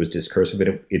that it was discursive.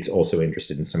 But it's also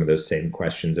interested in some of those same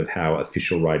questions of how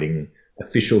official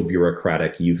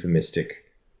bureaucratic, euphemistic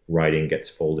writing gets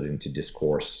folded into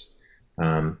discourse.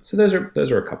 So those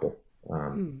are a couple I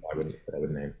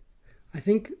would name. I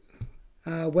think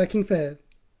working for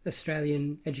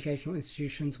Australian educational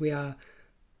institutions, we are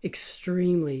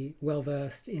extremely well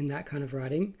versed in that kind of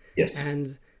writing. Yes.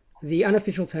 And the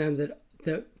unofficial term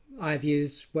that I've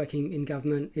used working in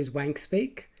government is wank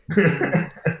speak.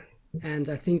 And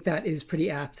I think that is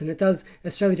pretty apt, and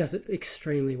Australia does it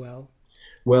extremely well.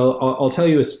 Well, I'll tell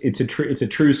you, it's a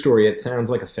true story. It sounds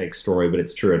like a fake story, but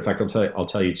it's true. In fact, I'll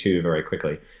tell you two very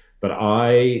quickly. But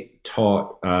I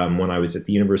taught, when I was at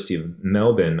the University of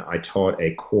Melbourne, I taught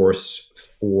a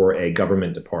course for a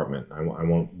government department. I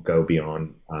won't go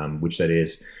beyond which that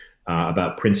is,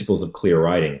 about principles of clear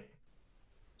writing.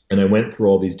 And I went through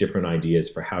all these different ideas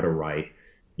for how to write,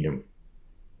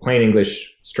 plain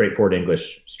English, straightforward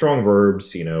English, strong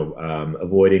verbs,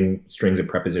 avoiding strings of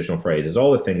prepositional phrases,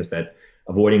 all the things that,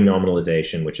 avoiding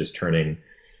nominalization, which is turning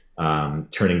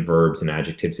verbs and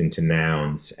adjectives into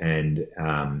nouns. And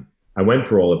I went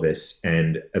through all of this,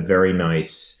 and a very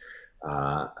nice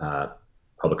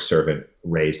public servant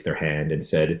raised their hand and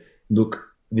said, "Look,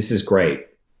 this is great,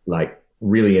 like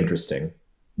really interesting,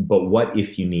 but what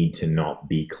if you need to not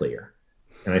be clear?"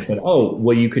 And I said, "Oh,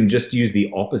 well, you can just use the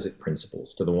opposite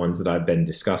principles to the ones that I've been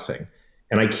discussing."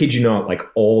 And I kid you not, like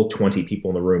all 20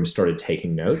 people in the room started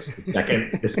taking notes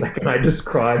the second I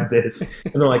described this.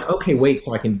 And they're like, okay, wait,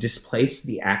 so I can displace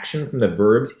the action from the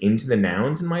verbs into the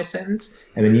nouns in my sentence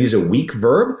and then use a weak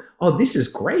verb? Oh, this is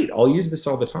great. I'll use this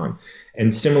all the time.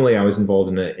 And similarly, I was involved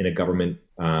in a government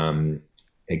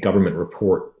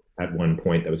report at one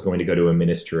point that was going to go to a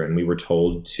minister, and we were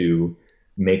told to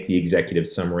make the executive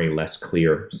summary less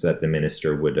clear so that the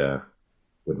minister would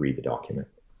read the document.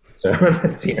 So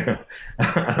that's,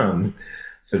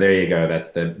 so there you go.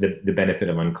 That's the benefit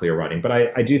of unclear writing. But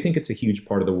I do think it's a huge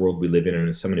part of the world we live in, and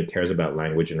as someone who cares about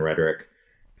language and rhetoric,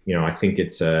 I think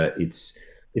it's an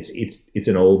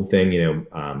old thing.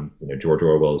 George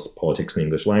Orwell's Politics in the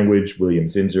English Language, William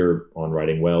Zinsser on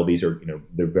Writing Well. These are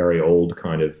they're very old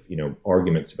kind of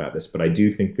arguments about this. But I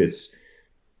do think this.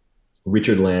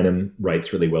 Richard Lanham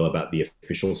writes really well about the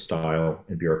official style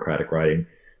and bureaucratic writing.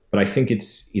 But I think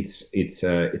it's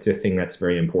a thing that's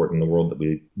very important in the world that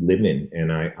we live in,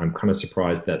 and I'm kind of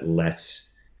surprised that less.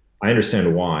 I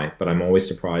understand why, but I'm always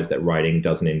surprised that writing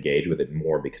doesn't engage with it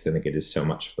more, because I think it is so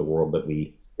much of the world that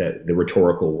the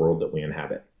rhetorical world that we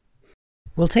inhabit.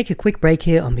 We'll take a quick break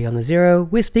here on Beyond the Zero.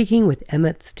 We're speaking with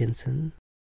Emmett Stinson.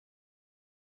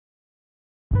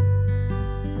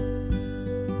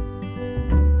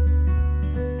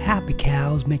 Happy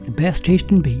cows make the best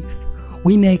tasting beef.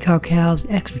 We make our cows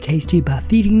extra tasty by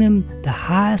feeding them the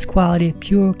highest quality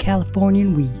pure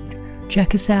Californian weed.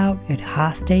 Check us out at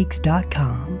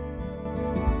highstakes.com.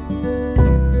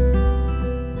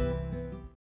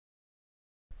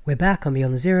 We're back on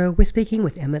Beyond the Zero. We're speaking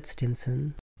with Emmett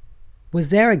Stinson.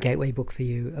 Was there a gateway book for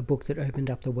you, a book that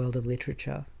opened up the world of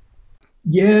literature?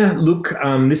 Yeah, look,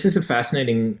 this is a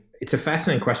fascinating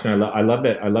question. I love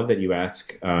that you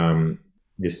ask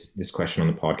this question on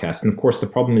the podcast. And of course, the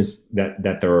problem is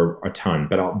that there are a ton,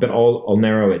 but I'll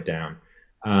narrow it down.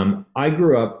 I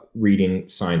grew up reading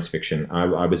science fiction.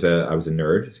 I was a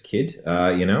nerd as a kid,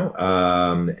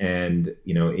 and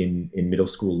in middle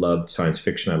school loved science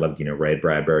fiction. I loved Ray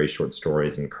Bradbury short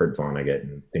stories and Kurt Vonnegut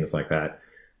and things like that.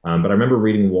 But I remember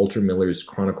reading Walter Miller's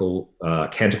Canticle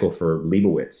for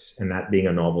Leibowitz, and that being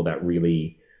a novel that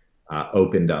really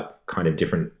opened up kind of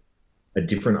a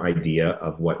different idea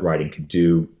of what writing could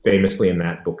do. Famously, in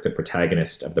that book, the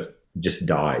protagonist just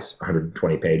dies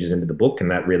 120 pages into the book,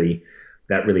 and that really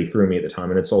threw me at the time.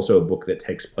 And it's also a book that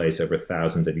takes place over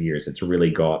thousands of years. It's really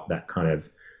got that kind of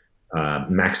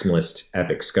maximalist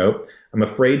epic scope. I'm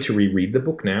afraid to reread the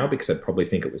book now because I probably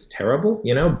think it was terrible,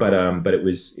 but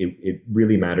it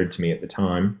really mattered to me at the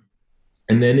time.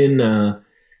 And then in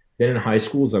high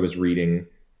schools, I was reading.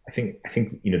 I think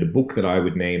the book that I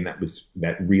would name that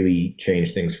really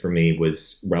changed things for me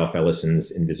was Ralph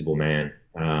Ellison's Invisible Man.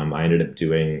 I ended up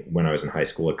doing, when I was in high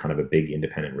school, a kind of a big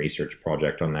independent research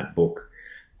project on that book.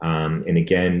 And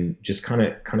again, just kind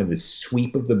of the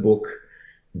sweep of the book.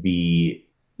 It's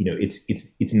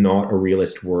not a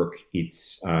realist work.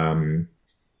 It's very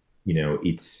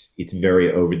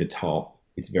over the top.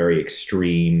 It's very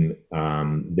extreme.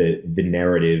 The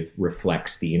narrative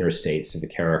reflects the inner states of the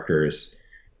characters.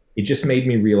 It just made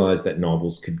me realize that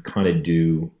novels could kind of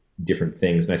do different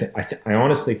things. And I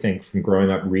honestly think, from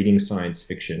growing up reading science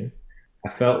fiction, I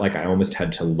felt like I almost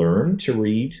had to learn to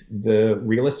read the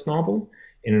realist novel.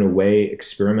 And in a way,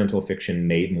 experimental fiction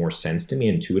made more sense to me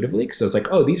intuitively, because I was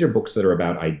like, oh, these are books that are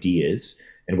about ideas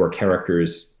and where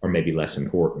characters are maybe less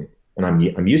important. And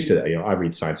I'm used to that. I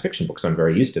read science fiction books. I'm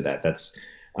very used to that. That's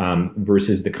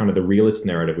versus the kind of the realist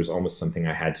narrative was almost something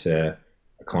I had to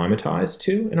acclimatize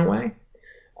to in a way.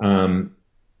 And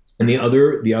the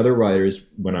other writers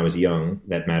when I was young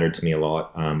that mattered to me a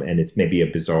lot, and it's maybe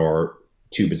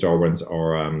two bizarre ones,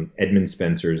 are Edmund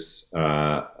Spenser's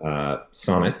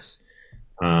sonnets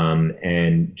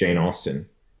and Jane Austen,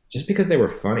 just because they were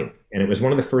funny. And it was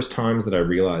one of the first times that I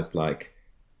realized, like,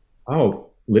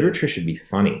 oh, literature should be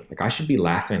funny. Like I should be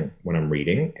laughing when I'm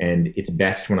reading, and it's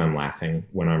best when I'm laughing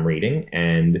when I'm reading.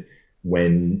 And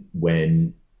when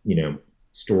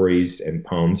stories and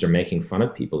poems are making fun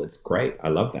of people, it's great. I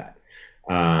love that.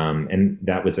 And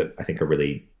that was I think a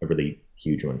really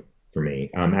huge one for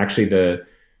me. Actually, the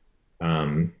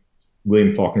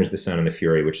William Faulkner's The Sound and the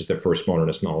Fury, which is the first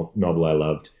modernist novel I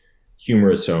loved.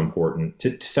 Humor is so important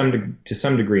to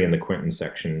some degree in the Quentin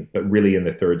section, but really in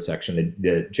the third section,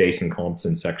 the Jason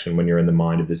Compson section, when you're in the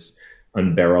mind of this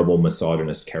unbearable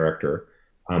misogynist character,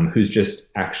 who's just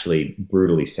actually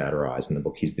brutally satirized in the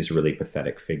book. He's this really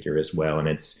pathetic figure as well, and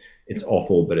it's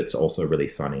awful, but it's also really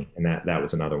funny. And that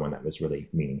was another one that was really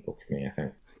meaningful for me, I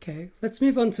think. Okay, let's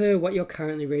move on to what you're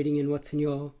currently reading and what's in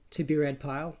your to be read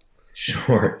pile.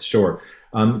 Sure.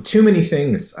 Too many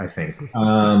things, I think.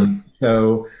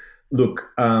 So.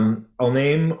 Look, I'll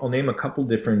name a couple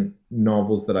different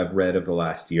novels that I've read over the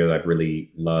last year that I've really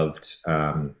loved.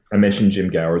 I mentioned Jim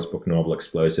Goward's book, Novel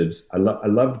Explosives. I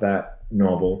loved that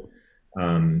novel.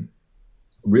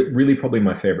 Really, probably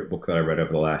my favorite book that I read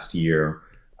over the last year.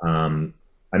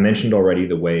 I mentioned already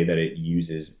the way that it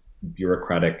uses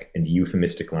bureaucratic and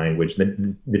euphemistic language.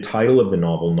 The title of the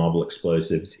novel, Novel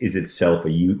Explosives, is itself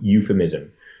a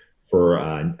euphemism for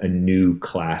a new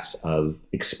class of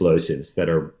explosives that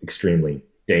are extremely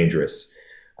dangerous.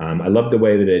 I love the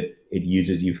way that it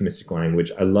uses euphemistic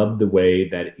language. I love the way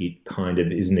that it kind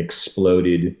of is an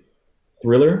exploded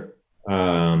thriller.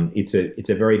 It's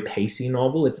a very pacey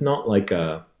novel. It's not like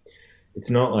a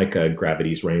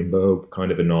Gravity's Rainbow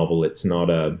kind of a novel. It's not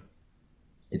the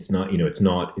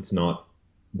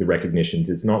Recognitions.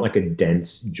 It's not like a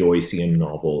dense Joycean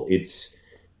novel. It's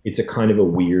a kind of a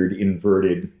weird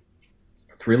inverted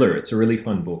thriller. It's a really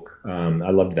fun book.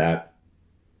 I loved that.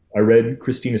 I read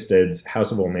Christina Stead's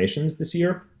House of All Nations this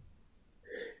year,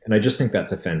 and I just think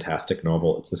that's a fantastic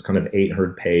novel. It's this kind of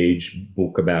 800-page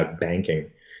book about banking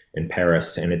in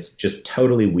Paris, and it's just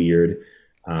totally weird.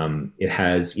 It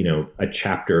has, a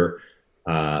chapter,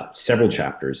 several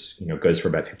chapters, it goes for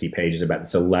about 50 pages about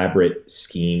this elaborate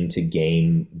scheme to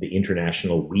game the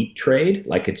international wheat trade.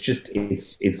 Like it's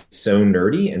so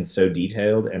nerdy and so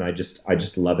detailed, and I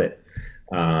just love it.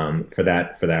 For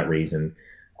that reason.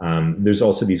 There's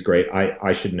also these great,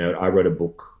 I should note, I wrote a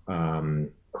book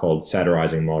called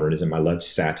Satirizing Modernism. I love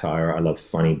satire. I love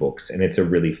funny books, and it's a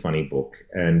really funny book.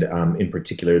 And in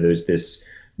particular, there's this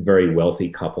very wealthy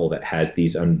couple that has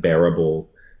these unbearable,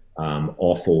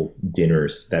 awful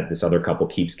dinners that this other couple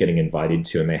keeps getting invited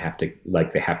to, and they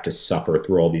have to suffer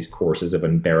through all these courses of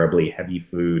unbearably heavy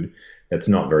food that's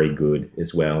not very good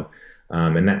as well.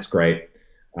 And that's great.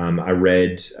 I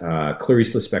read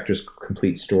Clarice Lispector's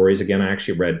Complete Stories again. I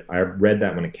read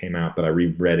that when it came out, but I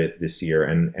reread it this year,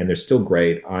 and they're still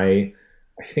great. I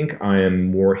think I am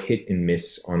more hit and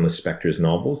miss on Lispector's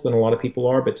novels than a lot of people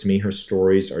are, but to me, her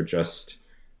stories are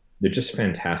they're just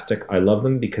fantastic. I love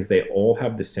them because they all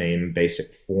have the same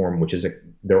basic form, which is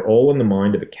they're all in the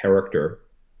mind of a character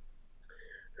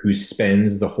who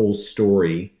spends the whole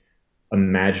story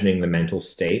imagining the mental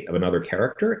state of another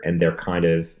character, and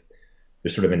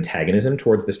there's sort of antagonism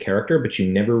towards this character, but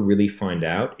you never really find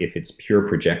out if it's pure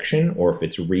projection or if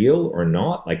it's real or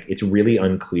not. Like it's really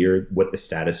unclear what the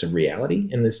status of reality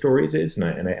in the stories is,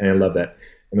 and I love that.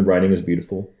 And the writing is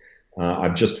beautiful.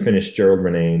 I've just finished Gerald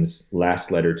Renane's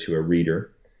Last Letter to a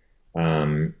Reader.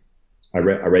 I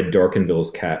read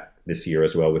Darkenville's Cat this year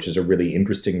as well, which is a really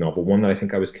interesting novel, one that I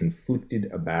think I was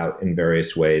conflicted about in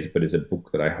various ways, but is a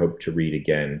book that I hope to read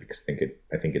again because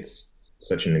I think it's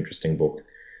such an interesting book.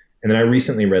 And then I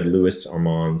recently read Louis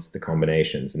Armand's The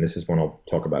Combinations, and this is one I'll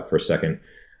talk about for a second.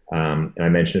 And I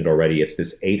mentioned it already. It's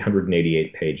this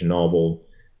 888-page novel.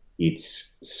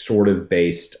 It's sort of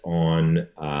based on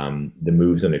the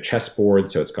moves on a chessboard,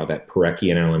 so it's got that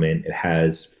Pereckian element. It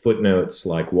has footnotes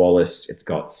like Wallace. It's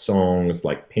got songs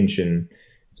like Pynchon.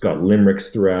 It's got limericks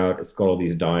throughout. It's got all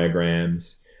these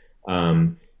diagrams.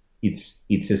 It's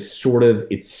sort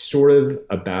of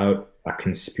about a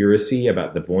conspiracy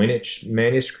about the Voynich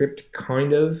manuscript,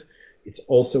 kind of. It's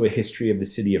also a history of the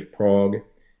city of Prague.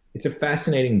 It's a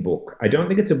fascinating book. I don't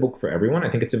think it's a book for everyone. I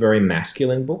think it's a very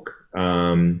masculine book.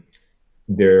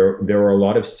 There are a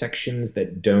lot of sections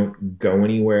that don't go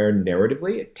anywhere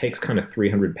narratively. It takes kind of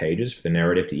 300 pages for the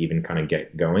narrative to even kind of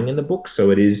get going in the book.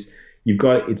 So it's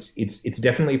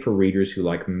definitely for readers who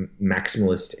like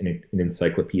maximalist and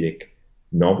encyclopedic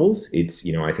novels.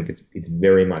 I think it's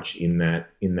very much in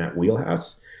that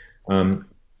wheelhouse. But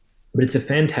it's a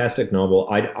fantastic novel.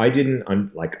 I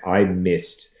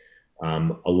missed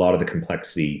a lot of the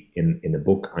complexity in the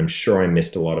book. I'm sure I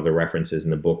missed a lot of the references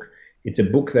in the book. It's a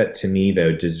book that to me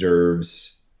though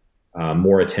deserves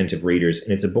more attentive readers.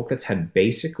 And it's a book that's had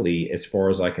basically, as far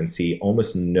as I can see,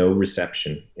 almost no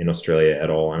reception in Australia at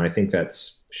all. And I think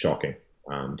that's shocking,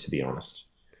 to be honest.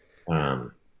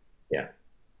 Yeah.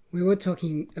 We were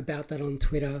talking about that on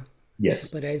Twitter a Yes.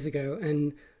 couple of days ago,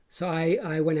 and so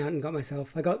I went out and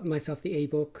I got myself the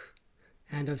ebook,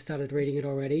 and I've started reading it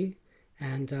already,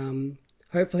 and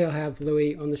hopefully I'll have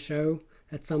Louis on the show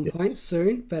at some point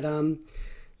soon. But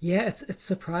yeah, it's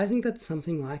surprising that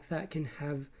something like that can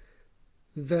have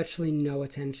virtually no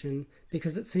attention,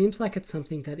 because it seems like it's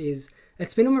something that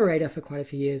it's been on my radar for quite a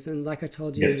few years, and like I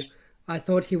told you, Yes. I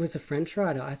thought he was a French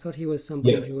writer. I thought he was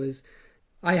somebody Yeah. who was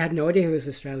I had no idea he was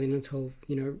Australian until,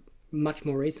 much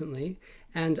more recently.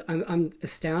 And I'm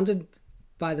astounded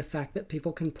by the fact that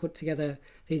people can put together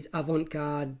these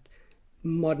avant-garde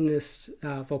modernist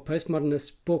or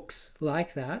postmodernist books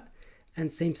like that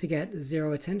and seems to get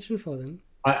zero attention for them.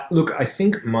 Look, I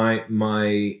think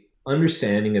my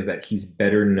understanding is that he's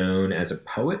better known as a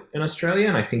poet in Australia,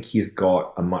 and I think he's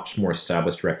got a much more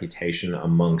established reputation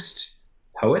amongst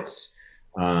poets.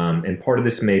 And part of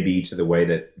this may be to the way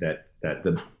that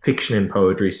the fiction and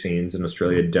poetry scenes in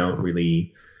Australia don't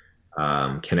really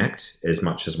connect as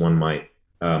much as one might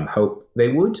hope they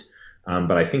would.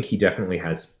 But I think he definitely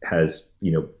has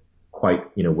quite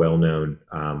well known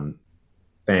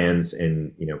fans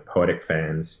and poetic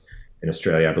fans in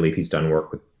Australia. I believe he's done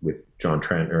work with John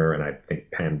Trentner, and I think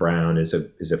Pam Brown is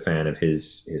a fan of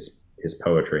his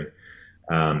poetry,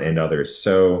 and others.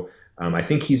 So I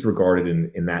think he's regarded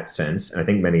in that sense, and I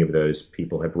think many of those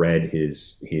people have read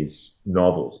his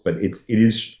novels. But it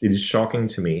is shocking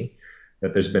to me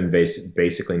that there's been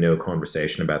basically no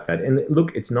conversation about that. And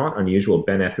look, it's not unusual.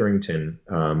 Ben Etherington,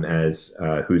 was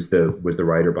the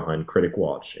writer behind Critic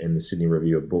Watch in the Sydney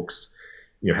Review of Books,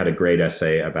 had a great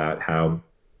essay about how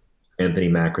Anthony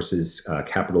Macris's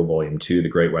Capital Volume 2, The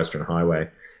Great Western Highway,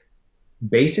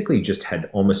 basically just had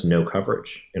almost no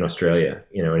coverage in Australia.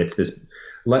 And it's this,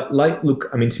 look,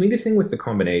 I mean, to me, the thing with The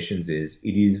Combinations is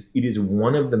it is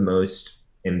one of the most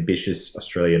ambitious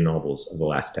Australian novels of the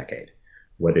last decade.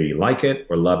 Whether you like it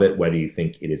or love it, whether you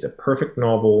think it is a perfect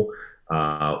novel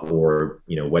or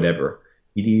whatever,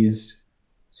 it is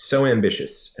so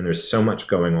ambitious, and there's so much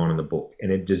going on in the book,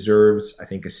 and it deserves, I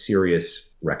think, a serious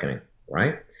reckoning,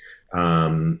 right?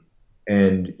 And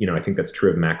I think that's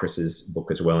true of Macris's book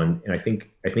as well. And I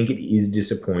think it is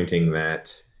disappointing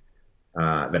that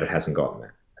it hasn't gotten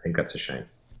that. I think that's a shame.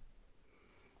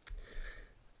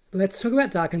 Let's talk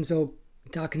about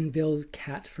Darkenville's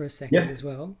Cat for a second as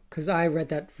well, because I read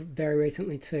that very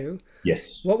recently too.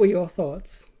 Yes. What were your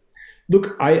thoughts?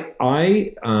 Look,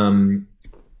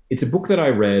 it's a book that I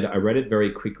read. I read it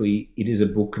very quickly. It is a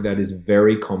book that is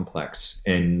very complex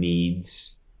and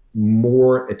needs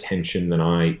more attention than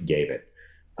I gave it.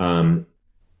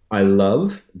 I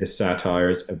love the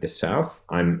satires of the South.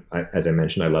 As I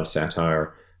mentioned, I love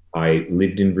satire. I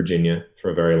lived in Virginia for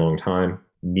a very long time,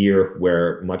 near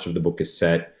where much of the book is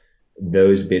set.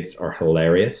 Those bits are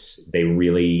hilarious. They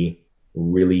really,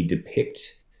 really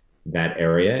depict that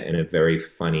area in a very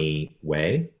funny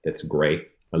way. That's great.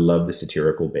 I love the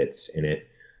satirical bits in it.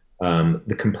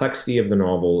 The complexity of the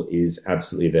novel is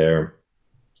absolutely there.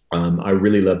 I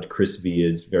really loved Chris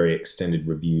Via's very extended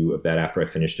review of that. After I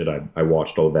finished it, I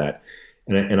watched all that,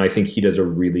 and I think he does a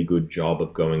really good job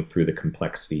of going through the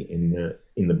complexity in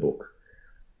the book.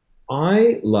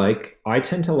 I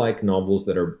tend to like novels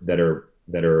that are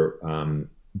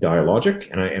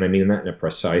dialogic, and I mean that in a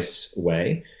precise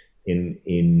way,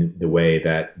 in the way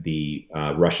that the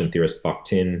Russian theorist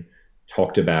Bakhtin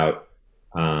talked about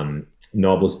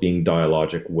novels being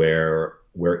dialogic,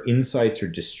 where insights are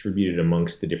distributed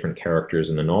amongst the different characters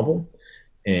in the novel,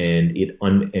 and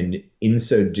in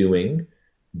so doing,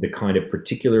 the kind of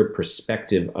particular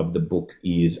perspective of the book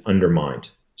is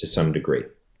undermined to some degree.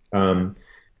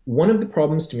 One of the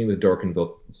problems to me with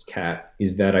Darkenville's Cat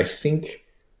is that I think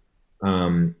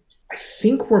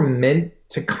we're meant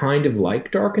to kind of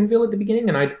like Darkenville at the beginning,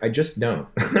 and I just don't.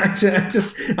 I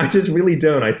just really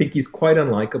don't. I think he's quite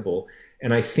unlikable,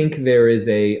 and I think there is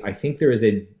a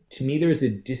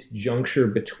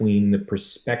disjuncture between the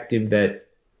perspective that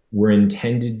we're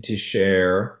intended to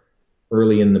share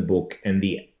early in the book and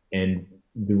the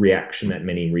reaction that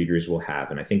many readers will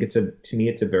have. And I think it's a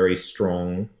very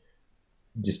strong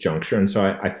disjuncture. And so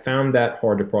I found that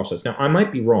hard to process. Now, I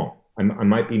might be wrong. I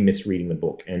might be misreading the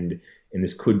book, and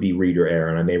this could be reader error,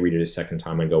 and I may read it a second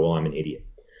time and go, well, I'm an idiot.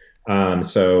 And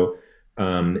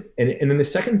then the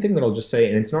second thing that I'll just say,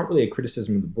 and it's not really a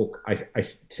criticism of the book.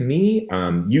 To me,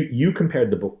 you compared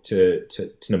the book to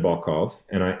Nabokov,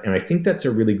 and I think that's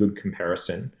a really good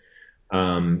comparison.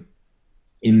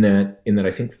 in that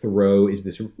I think Thoreau is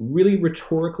this really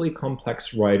rhetorically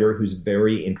complex writer who's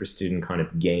very interested in kind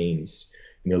of games,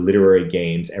 literary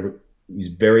games. He's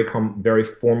very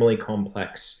formally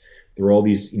complex. There are all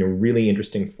these, really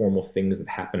interesting formal things that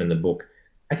happen in the book.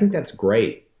 I think that's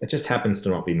great. It just happens to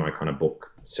not be my kind of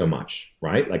book so much,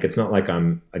 right? Like, it's not like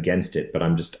I'm against it, but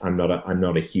I'm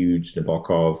not a huge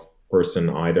Nabokov person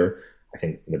either. I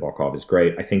think Nabokov is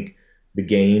great. I think the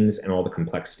games and all the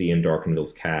complexity in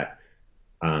Darkonville's Cat,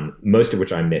 most of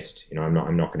which I missed. I'm not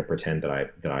going to pretend that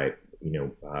I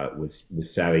was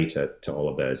savvy to all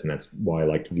of those, and that's why I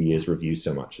liked Via's review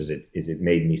so much. Is it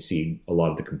made me see a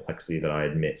lot of the complexity that I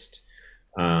had missed.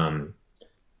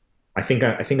 I think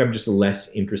I'm just less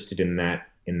interested in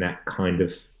that kind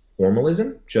of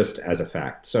formalism, just as a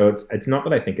fact. So it's not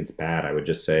that I think it's bad. I would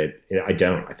just say I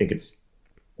don't. I think it's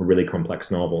a really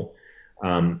complex novel.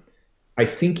 I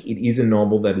think it is a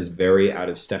novel that is very out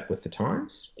of step with the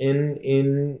times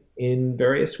in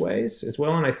various ways as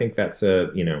well, and I think that's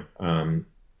it'll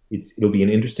be an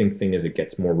interesting thing as it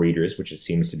gets more readers, which it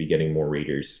seems to be getting more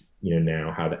readers,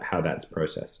 now how that's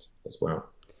processed as well.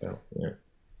 So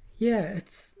yeah,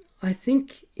 I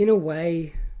think in a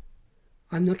way,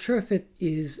 I'm not sure if it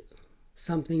is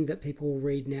something that people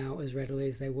read now as readily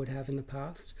as they would have in the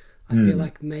past. I feel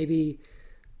like maybe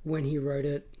when he wrote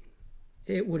it,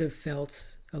 it would have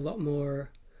felt a lot more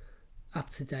up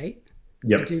to date.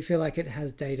 Yep. I do feel like it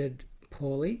has dated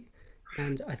poorly,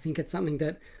 and I think it's something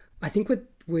that I think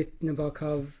with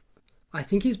Nabokov, I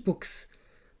think his books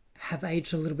have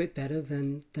aged a little bit better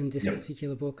than this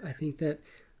particular book. I think that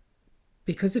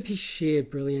because of his sheer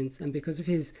brilliance and because of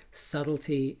his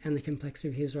subtlety and the complexity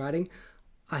of his writing,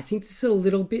 I think this is a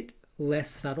little bit less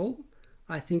subtle.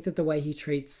 I think that the way he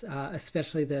treats,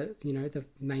 especially the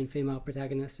main female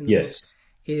protagonist in the book,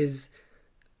 is,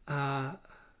 I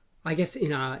guess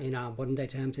in our modern day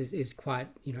terms, is quite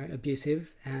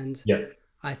abusive, and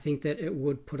I think that it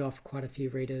would put off quite a few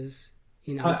readers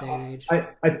in our day and age.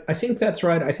 I think that's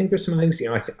right. I think there's some things.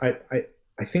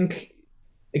 I think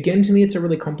again, to me, it's a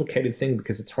really complicated thing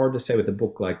because it's hard to say with a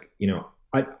book like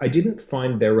I didn't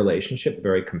find their relationship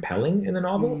very compelling in the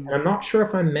novel, and I'm not sure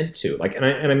if I'm meant to. And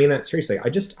I mean that seriously. I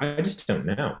just don't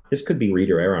know. This could be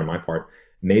reader error on my part.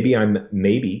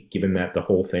 Maybe given that the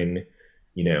whole thing,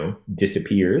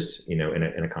 disappears, in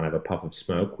a kind of a puff of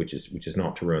smoke, which is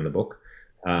not to ruin the book.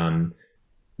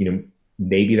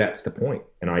 Maybe that's the point,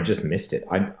 and I just missed it.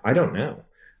 I don't know.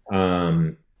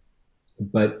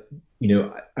 But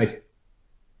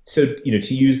So,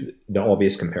 to use the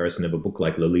obvious comparison of a book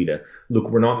like Lolita, look,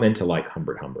 we're not meant to like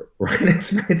Humbert Humbert, right?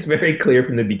 It's very clear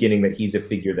from the beginning that he's a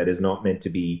figure that is not meant to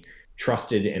be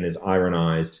trusted and is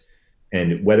ironized.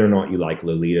 And whether or not you like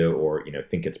Lolita or,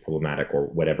 think it's problematic or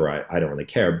whatever, I don't really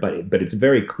care. But it's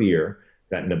very clear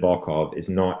that Nabokov is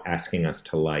not asking us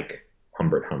to like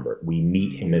Humbert Humbert. We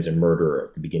meet him as a murderer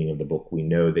at the beginning of the book. We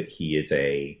know that he is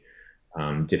a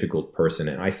difficult person.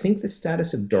 And I think the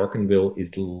status of Darkonville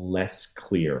is less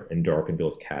clear in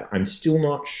Darkonville's Cat. I'm still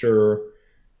not sure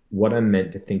what I'm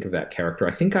meant to think of that character.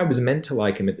 I think I was meant to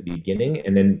like him at the beginning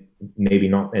and then maybe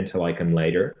not meant to like him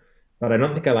later, but I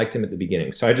don't think I liked him at the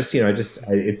beginning. So it's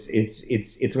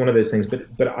one of those things,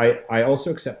 but I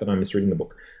also accept that I'm misreading the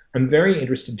book. I'm very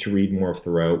interested to read more of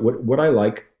Thoreau. What I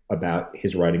like about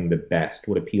his writing the best,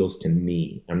 what appeals to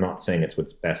me, I'm not saying it's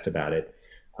what's best about it,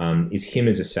 is him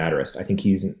as a satirist. I think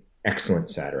he's an excellent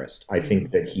satirist. I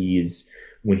think that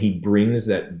when he brings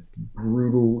that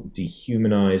brutal,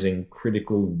 dehumanizing,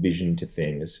 critical vision to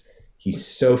things, he's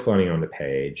so funny on the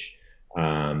page.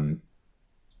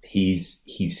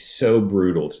 He's so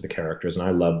brutal to the characters, and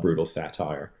I love brutal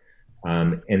satire.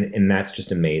 And that's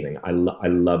just amazing. I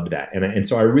loved that, and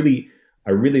so I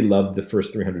really loved the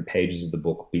first 300 pages of the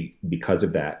book because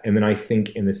of that. And then I think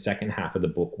in the second half of the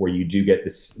book, where you do get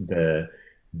the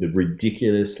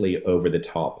ridiculously over the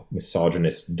top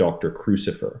misogynist Dr.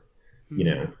 Crucifer,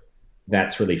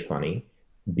 that's really funny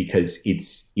because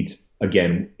it's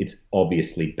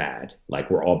obviously bad. Like,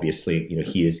 we're obviously,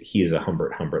 he is a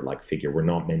Humbert like figure. We're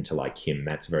not meant to like him.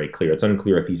 That's very clear. It's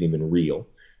unclear if he's even real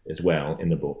as well in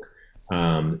the book.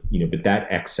 But that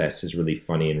excess is really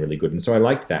funny and really good. And so I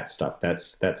liked that stuff.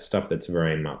 That's stuff that's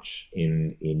very much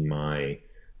in my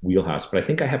wheelhouse. But I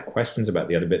think I have questions about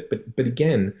the other bit. But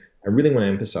again, I really want to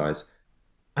emphasize,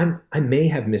 I may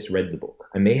have misread the book.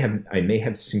 I may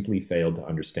have simply failed to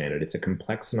understand it. It's a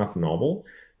complex enough novel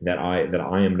that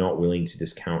I am not willing to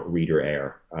discount reader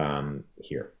error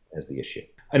here as the issue.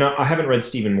 And I haven't read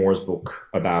Stephen Moore's book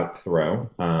about Thoreau,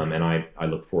 and I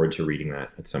look forward to reading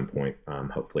that at some point,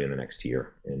 hopefully in the next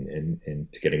year, and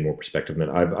to getting more perspective on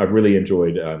it. I've really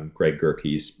enjoyed Greg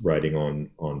Gerke's writing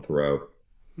on Thoreau.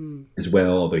 as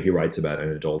well. Although he writes about an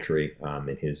adultery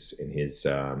in his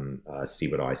See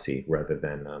What I See rather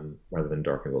than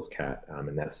Darkingale's Cat,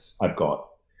 and that's I've got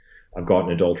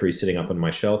an adultery sitting up on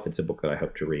my shelf. It's a book that I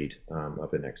hope to read over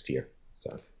the next year.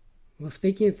 So. Well,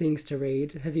 speaking of things to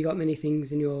read, have you got many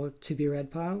things in your to be read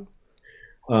pile?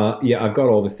 Yeah, I've got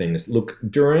all the things. Look,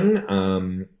 during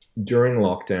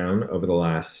lockdown over the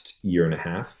last year and a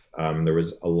half, there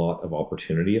was a lot of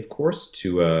opportunity, of course,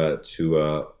 to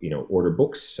order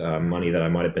books. Money that I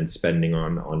might have been spending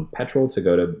on petrol to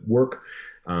go to work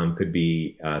could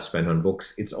be spent on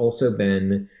books. It's also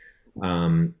been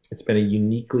a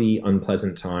uniquely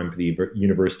unpleasant time for the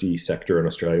university sector in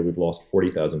Australia. We've lost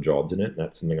 40,000 jobs in it. And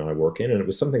that's something I work in, and it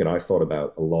was something that I thought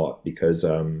about a lot because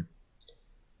a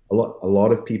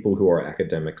lot of people who are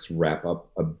academics wrap up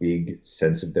a big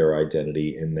sense of their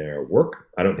identity in their work.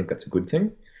 I don't think that's a good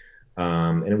thing,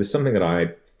 and it was something that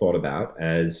I thought about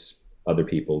as other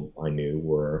people I knew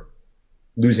were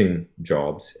losing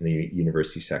jobs in the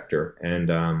university sector,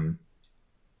 and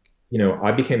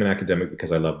I became an academic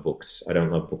because I love books. I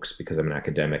don't love books because I'm an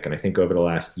academic. And I think over the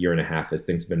last year and a half, as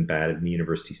things have been bad in the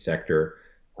university sector,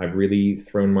 I've really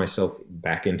thrown myself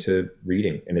back into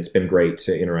reading. And it's been great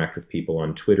to interact with people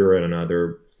on Twitter and on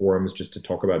other forums just to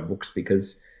talk about books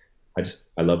because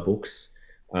I love books.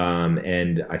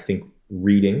 And I think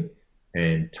reading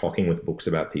and talking with books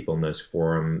about people in those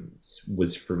forums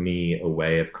was for me a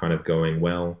way of kind of going,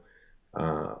 well,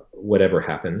 whatever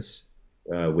happens,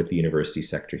 with the university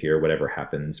sector here, whatever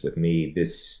happens with me,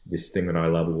 this thing that I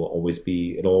love it'll always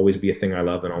be a thing I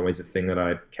love and always a thing that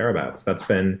I care about. So it's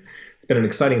been an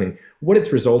exciting thing. What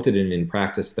it's resulted in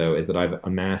practice, though, is that I've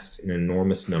amassed an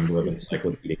enormous number of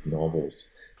encyclopedic novels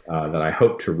that I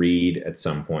hope to read at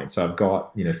some point. So I've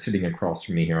got, sitting across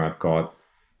from me here, I'm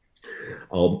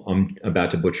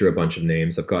about to butcher a bunch of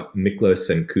names. I've got Miklos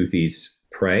Senkouthi's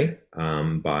Prey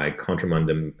by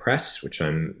Contramundum Press, which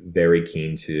I'm very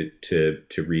keen to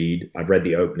read. I've read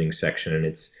the opening section and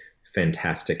it's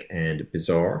fantastic and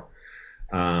bizarre.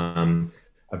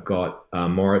 I've got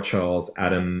Marichal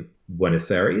Adam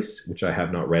Buenos, which I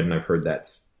have not read, and I've heard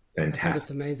that's fantastic. I've heard it's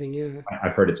amazing, yeah.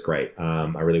 I've heard it's great.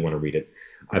 I really want to read it.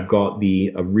 I've got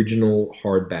the original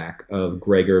hardback of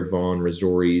Gregor von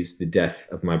Razori's The Death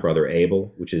of My Brother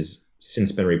Abel, which has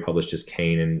since been republished as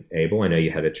Cain and Abel. I know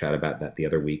you had a chat about that the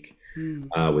other week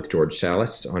with George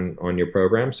Salas on your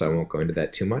program, so I won't go into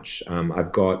that too much.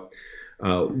 I've got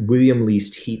William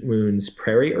Least Heatmoon's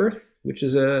Prairie Earth, which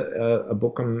is a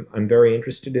book I'm very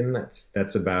interested in.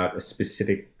 That's about a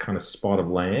specific kind of spot of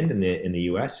land in the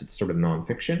U.S. It's sort of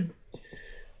nonfiction.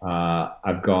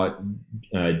 I've got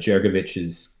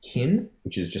Jergovich's Kin,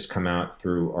 which has just come out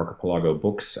through Archipelago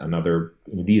Books.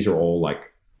 These are all like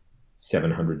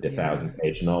 700 to 1,000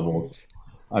 page novels.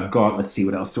 I've got, let's see,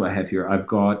 what else do I have here? I've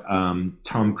got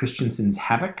Tom Christensen's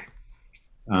Havoc,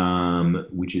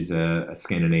 which is a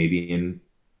Scandinavian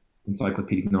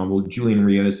encyclopedic novel. Julian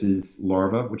Rios's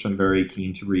Larva, which I'm very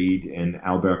keen to read, and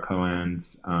Albert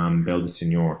Cohen's Belle de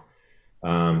Seigneur.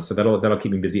 So that'll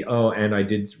keep me busy. Oh, and I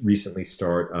did recently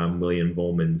start William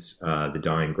Vollmann's The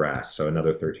Dying Grass, so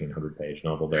another 1,300 page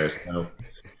novel there. So,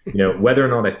 whether or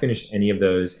not I finish any of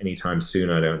those anytime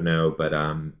soon, I don't know. But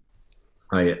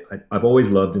I've always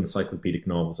loved encyclopedic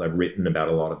novels. I've written about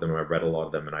a lot of them. I've read a lot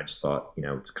of them, and I just thought,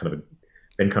 it's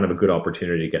been kind of a good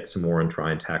opportunity to get some more and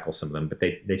try and tackle some of them. But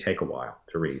they take a while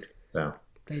to read. So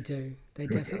they do. They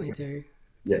definitely do.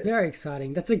 It's very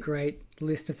exciting. That's a great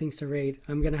list of things to read.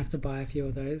 I'm going to have to buy a few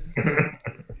of those.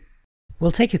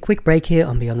 We'll take a quick break here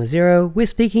on Beyond the Zero. We're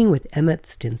speaking with Emmett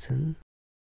Stinson.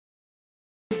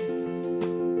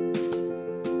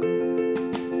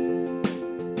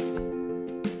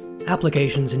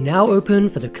 Applications are now open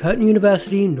for the Curtin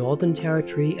University Northern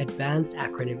Territory Advanced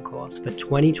Acronym course for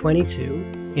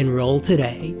 2022. Enroll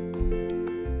today.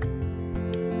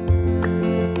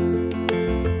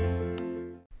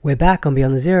 We're back on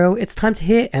Beyond the Zero. It's time to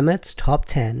hear Emmett's Top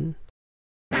 10.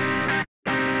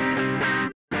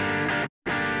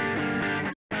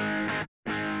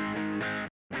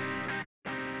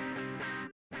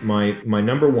 My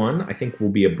number one, I think, will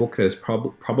be a book that is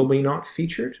probably not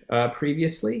featured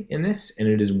previously in this, and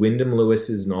it is Wyndham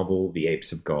Lewis's novel The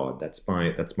Apes of God. That's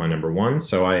my number one.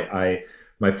 So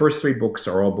my first three books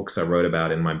are all books I wrote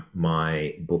about in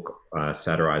my book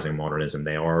Satirizing Modernism.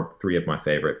 They are three of my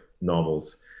favorite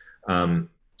novels.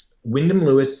 Wyndham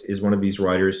Lewis is one of these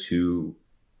writers who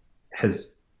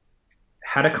has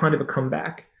had a kind of a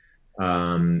comeback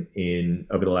over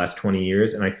the last 20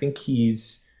 years, and I think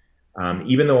he's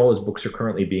even though all his books are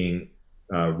currently being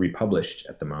republished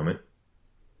at the moment,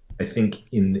 I think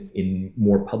in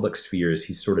more public spheres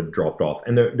he's sort of dropped off,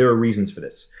 and there are reasons for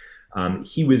this.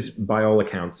 He was, by all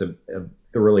accounts, a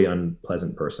thoroughly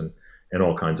unpleasant person in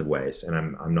all kinds of ways, and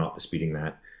I'm not disputing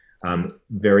that.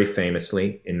 Very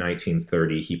famously, in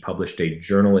 1930, he published a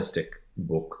journalistic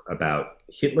book about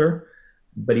Hitler,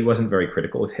 but he wasn't very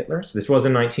critical of Hitler. So this was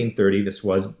in 1930. This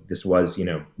was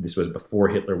before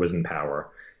Hitler was in power,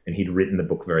 and he'd written the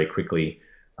book very quickly.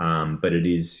 But it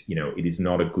is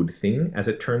not a good thing, as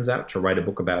it turns out, to write a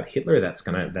book about Hitler. That's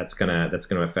gonna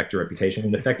affect your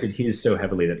reputation. It affected his so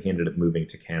heavily that he ended up moving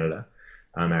to Canada,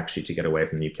 actually, to get away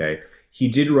from the UK. He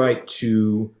did write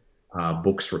two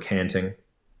books recanting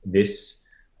this.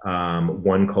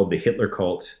 One called The Hitler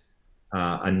Cult.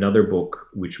 Another book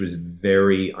which was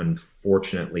very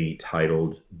unfortunately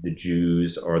titled The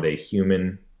Jews, Are They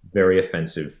Human? Very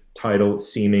offensive title,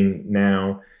 seeming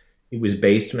now. It was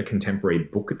based on a contemporary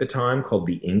book at the time called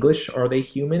The English, Are They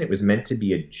Human? It was meant to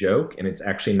be a joke, and it's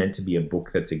actually meant to be a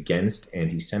book that's against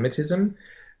anti-Semitism,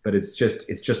 but it's just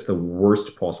the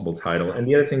worst possible title. And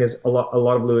the other thing is a lot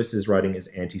of Lewis's writing is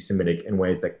anti-Semitic in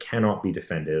ways that cannot be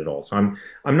defended at all. So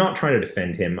I'm not trying to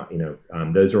defend him.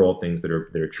 Those are all things that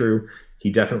are true. He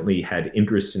definitely had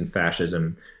interests in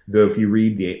fascism, though if you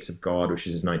read The Apes of God, which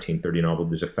is his 1930 novel,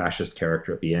 there's a fascist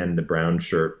character at the end, the brown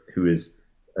shirt, who is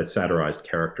a satirized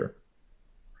character.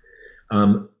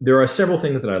 There are several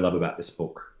things that I love about this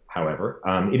book, however.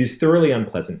 It is thoroughly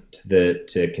unpleasant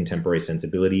to contemporary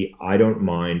sensibility. I don't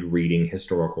mind reading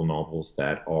historical novels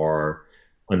that are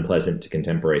unpleasant to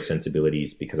contemporary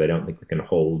sensibilities, because I don't think we can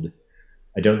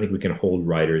hold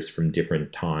writers from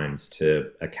different times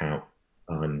to account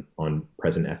on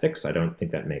present ethics. I don't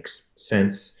think that makes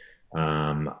sense.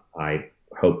 I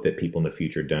hope that people in the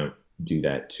future don't do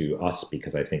that to us,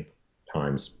 because I think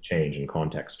times change and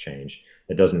contexts change.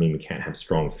 That doesn't mean we can't have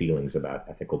strong feelings about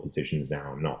ethical positions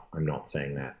now. I'm not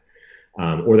saying that,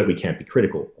 or that we can't be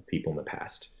critical of people in the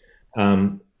past.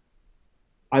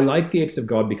 I like The Apes of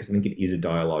God because I think it is a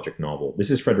dialogic novel. This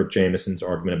is Fredric Jameson's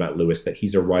argument about Lewis, that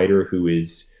he's a writer who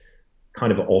is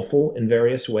kind of awful in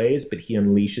various ways, but he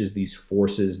unleashes these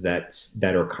forces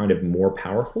that are kind of more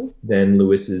powerful than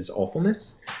Lewis's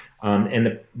awfulness.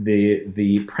 And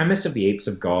the premise of The Apes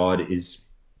of God is,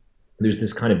 there's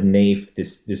this kind of naif,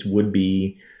 this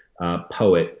would-be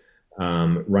poet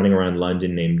running around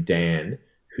London named Dan,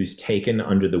 who's taken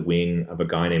under the wing of a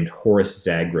guy named Horace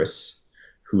Zagreus,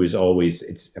 who is always,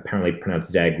 it's apparently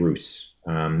pronounced Zagrus,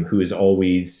 who is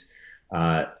always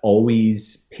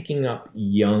picking up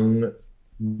young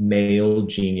male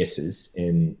geniuses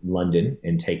in London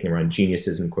and taking around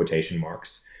geniuses in quotation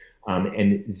marks.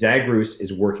 And Zagrus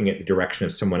is working at the direction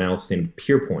of someone else named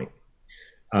Pierpoint.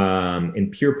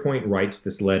 And Pierpoint writes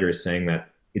this letter saying that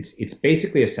it's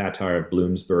basically a satire of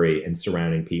Bloomsbury and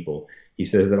surrounding people. He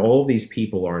says that all of these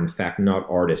people are in fact not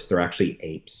artists, they're actually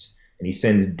apes. And he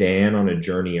sends Dan on a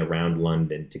journey around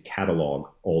London to catalog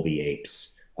all the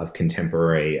apes of the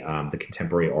contemporary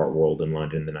art world in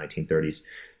London in the 1930s.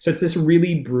 So it's this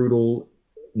really brutal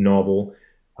novel.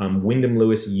 Wyndham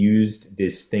Lewis used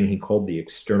this thing he called the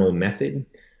external method,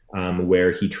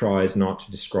 where he tries not to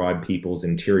describe people's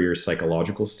interior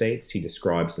psychological states. He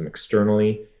describes them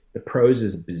externally. The prose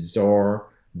is bizarre.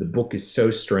 The book is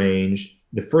so strange.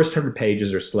 The first 100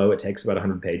 pages are slow. It takes about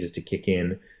 100 pages to kick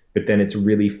in, but then it's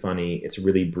really funny. It's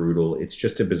really brutal. It's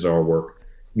just a bizarre work.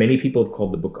 Many people have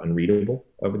called the book unreadable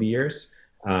over the years.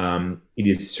 It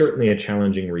is certainly a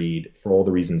challenging read for all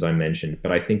the reasons I mentioned,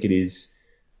 but I think it is.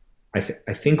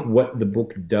 I think what the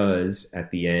book does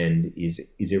at the end is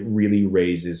it really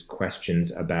raises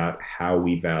questions about how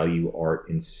we value art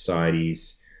in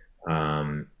societies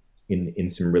in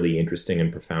some really interesting and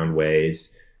profound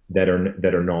ways that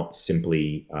are not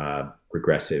simply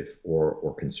progressive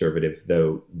or conservative.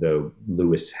 Though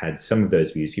Lewis had some of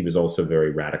those views, he was also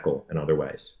very radical in other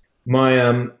ways.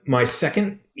 My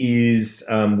second is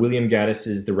William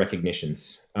Gaddis's The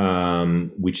Recognitions,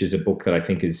 which is a book that I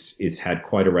think is had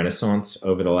quite a renaissance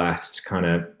over the last kind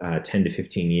of 10 to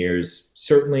 15 years.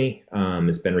 Certainly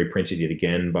has been reprinted yet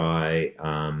again by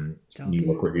New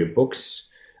York Review of Books.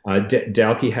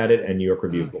 Dalkey had it, and New York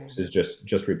Review of Books has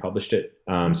just republished it.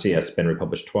 So yeah, it's been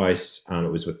republished twice.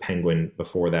 It was with Penguin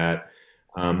before that.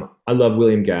 I love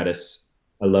William Gaddis.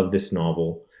 I love this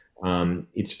novel.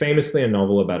 It's famously a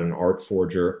novel about an art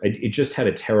forger. It just had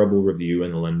a terrible review in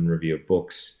the London Review of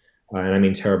Books. And I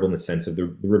mean terrible in the sense of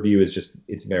the review is just,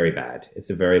 it's very bad.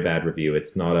 It's a very bad review.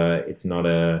 It's not a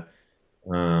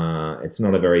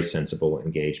very sensible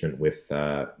engagement with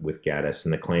Gaddis,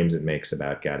 and the claims it makes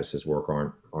about Gaddis's work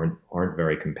aren't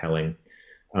very compelling.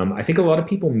 I think a lot of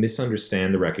people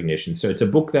misunderstand The Recognition. So it's a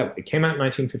book it came out in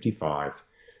 1955.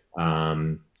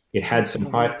 It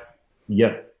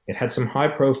had some high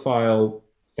profile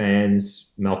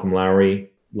fans. Malcolm Lowry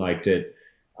liked it.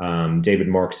 David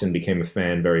Markson became a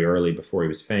fan very early before he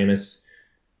was famous.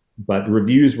 But the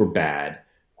reviews were bad.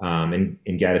 And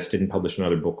Gaddis didn't publish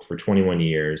another book for 21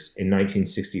 years. In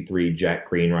 1963, Jack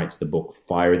Green writes the book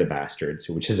Fire the Bastards,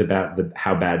 which is about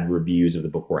how bad reviews of the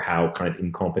book were, how kind of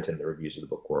incompetent the reviews of the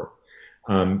book were.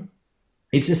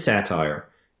 It's a satire,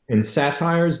 and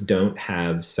satires don't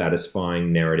have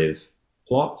satisfying narrative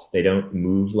plots. They don't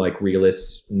move like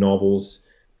realist novels.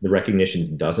 The Recognitions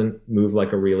doesn't move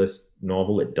like a realist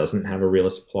novel. It doesn't have a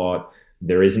realist plot.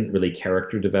 There isn't really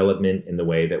character development in the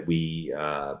way that we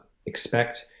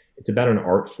expect. It's about an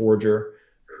art forger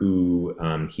who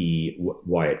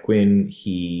Wyatt Gwynn.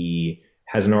 He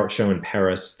has an art show in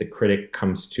Paris. A critic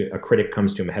comes to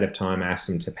him ahead of time, asks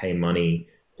him to pay money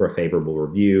for a favorable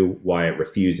review. Wyatt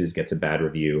refuses, gets a bad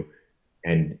review,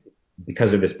 and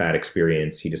because of this bad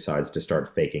experience, he decides to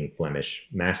start faking Flemish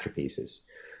masterpieces.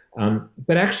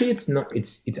 But actually, it's not.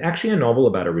 It's actually a novel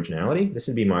about originality. This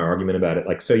would be my argument about it.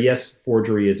 Like, so yes,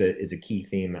 forgery is a key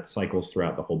theme that cycles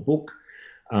throughout the whole book.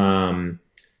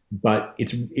 But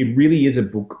it really is a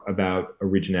book about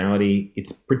originality.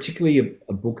 It's particularly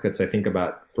a book that's, I think,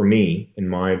 about, for me, in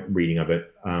my reading of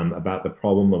it, about the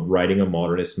problem of writing a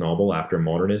modernist novel after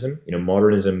modernism.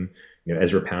 Modernism,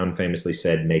 Ezra Pound famously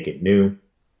said, "Make it new,"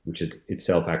 which is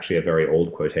itself actually a very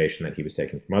old quotation that he was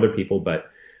taking from other people. But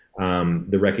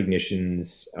the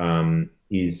Recognitions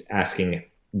is asking,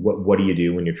 what do you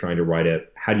do when you're trying to write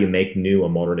how do you make new a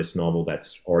modernist novel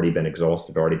that's already been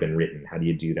exhausted, already been written? How do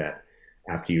you do that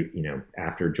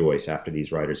after Joyce, after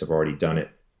these writers have already done it?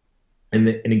 And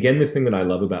again, the thing that I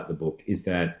love about the book is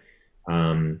that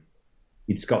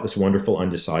it's got this wonderful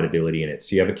undecidability in it.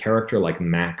 So you have a character like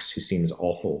Max who seems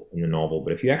awful in the novel,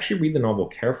 but if you actually read the novel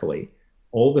carefully,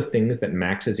 all the things that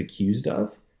Max is accused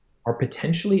of are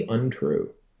potentially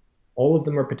untrue. All of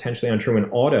them are potentially untrue. And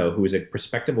Otto, who is a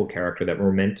respectable character that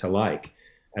we're meant to like,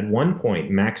 at one point,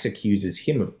 Max accuses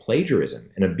him of plagiarism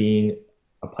and of being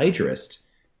a plagiarist.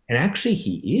 And actually,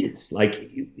 he is. Like,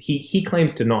 he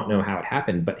claims to not know how it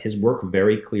happened, but his work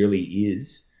very clearly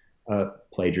is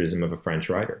plagiarism of a French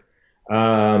writer.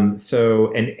 And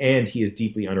he is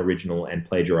deeply unoriginal and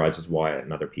plagiarizes Wyatt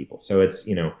and other people. So it's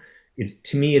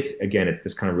to me, it's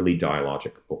this kind of really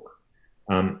dialogic book.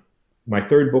 My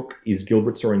third book is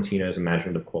Gilbert Sorrentino's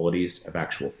Imaginative Qualities of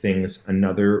Actual Things,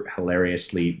 another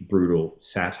hilariously brutal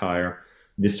satire,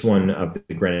 this one of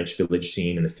the Greenwich Village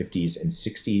scene in the 50s and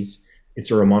 60s. It's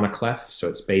a roman à clef, so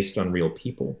it's based on real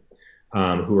people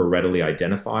who are readily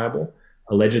identifiable.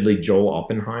 Allegedly, Joel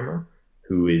Oppenheimer,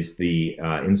 who is the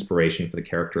inspiration for the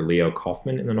character Leo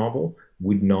Kaufman in the novel,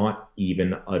 would not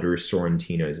even utter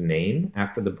Sorrentino's name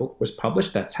after the book was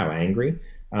published. That's how angry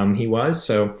he was.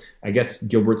 So I guess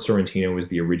Gilbert Sorrentino was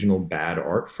the original bad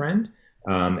art friend,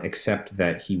 except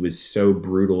that he was so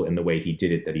brutal in the way he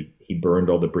did it that he burned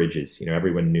all the bridges.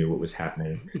 Everyone knew what was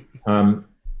happening.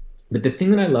 But the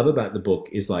thing that I love about the book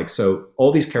is, like, so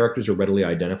all these characters are readily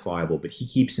identifiable, but he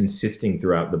keeps insisting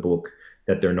throughout the book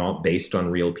that they're not based on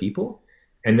real people.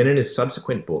 And then in his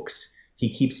subsequent books, he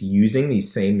keeps using these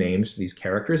same names for these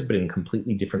characters, but in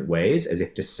completely different ways, as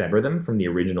if to sever them from the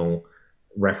original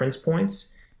reference points.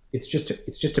 It's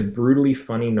just a brutally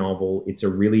funny novel. It's a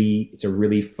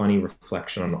really funny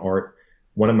reflection on art.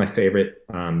 One of my favorite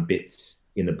bits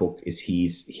in the book is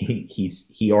he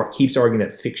keeps arguing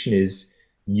that fiction is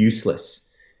useless,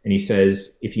 and he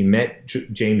says if you met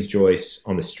James Joyce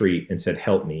on the street and said,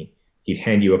 "Help me," he'd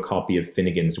hand you a copy of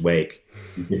Finnegan's Wake.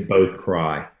 You could both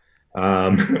cry,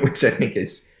 which I think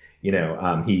is,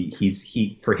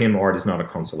 for him, art is not a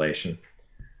consolation.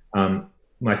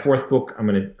 My fourth book, I'm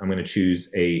gonna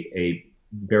choose a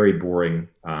very boring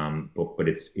book, but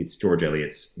it's George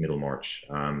Eliot's Middlemarch.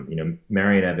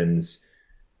 Marian Evans,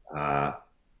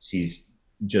 she's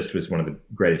just was one of the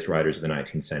greatest writers of the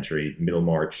 19th century.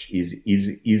 Middlemarch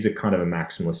is a kind of a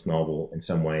maximalist novel in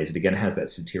some ways. It again has that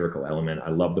satirical element.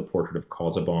 I love the portrait of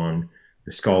Casaubon,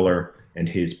 the scholar, and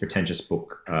his pretentious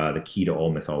book, The Key to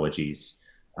All Mythologies,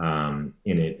 in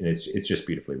it, and it's just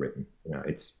beautifully written.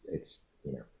 It's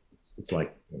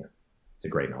a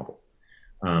great novel.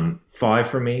 5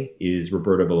 for me is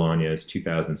Roberto Bolaño's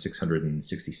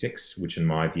 2666, which in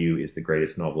my view is the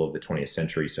greatest novel of the 20th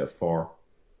century so far.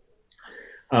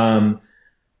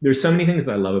 There's so many things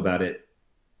that I love about it,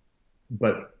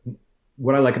 but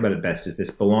what I like about it best is this: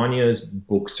 Bolaño's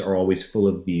books are always full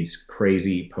of these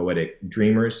crazy poetic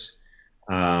dreamers.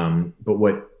 But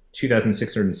what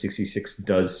 2666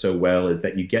 does so well is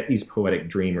that you get these poetic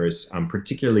dreamers,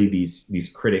 particularly these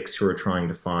critics who are trying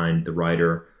to find the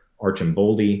writer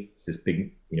Arcimboldi. It's this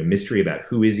big mystery about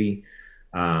who is he,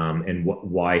 and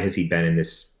why has he been in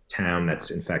this town that's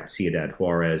in fact Ciudad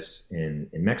Juarez in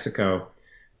Mexico.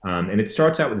 And it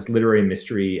starts out with this literary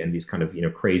mystery and these kind of,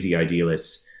 crazy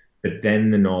idealists. But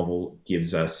then the novel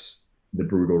gives us the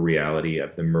brutal reality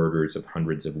of the murders of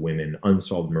hundreds of women,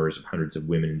 unsolved murders of hundreds of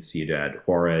women in Ciudad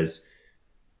Juarez.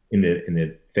 In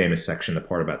the famous section, the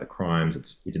part about the crimes,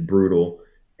 it's brutal,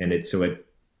 and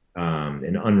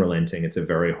and unrelenting. It's a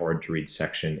very hard to read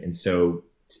section. And so,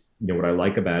 what I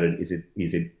like about it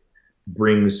is it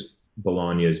brings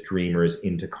Bolaño's dreamers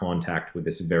into contact with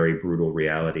this very brutal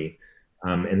reality.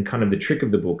 And kind of the trick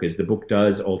of the book is the book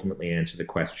does ultimately answer the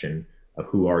question of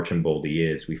who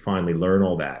Arcimboldi is. We finally learn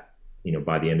all that,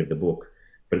 by the end of the book.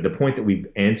 But at the point that we've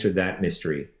answered that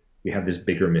mystery, we have this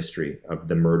bigger mystery of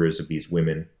the murders of these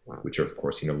women, which are, of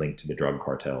course, linked to the drug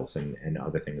cartels and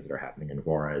other things that are happening in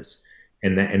Juarez.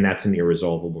 And that's an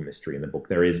irresolvable mystery in the book.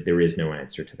 There is no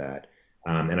answer to that.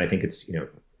 And I think it's,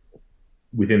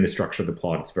 within the structure of the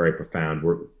plot, it's very profound.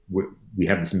 We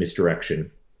have this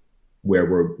misdirection where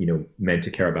we're meant to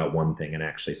care about one thing and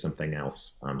actually something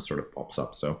else sort of pops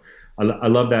up. So I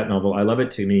love that novel. I love it,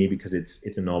 to me, because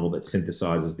it's a novel that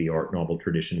synthesizes the art novel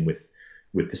tradition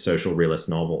with the social realist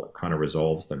novel. It kind of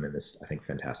resolves them in this, I think,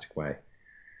 fantastic way.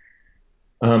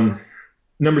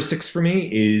 Number 6 for me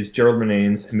is Gerald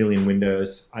Murnane's A Million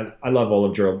Windows. I love all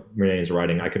of Gerald Murnane's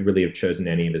writing. I could really have chosen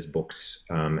any of his books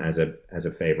as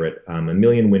a favorite. A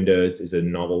Million Windows is a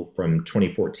novel from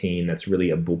 2014 that's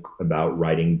really a book about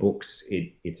writing books.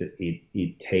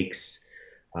 It takes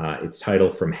its title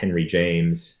from Henry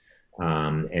James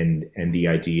and the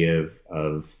idea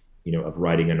of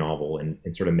writing a novel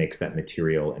and sort of makes that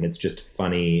material. And it's just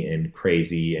funny and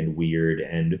crazy and weird.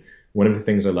 And one of the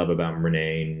things I love about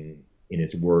Murnane in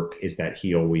his work is that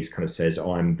he always kind of says,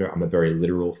 oh, I'm a very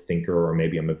literal thinker, or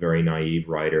maybe I'm a very naive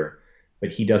writer,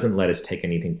 but he doesn't let us take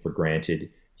anything for granted.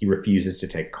 He refuses to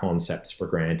take concepts for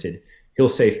granted. He'll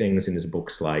say things in his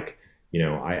books like,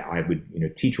 I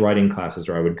would, teach writing classes,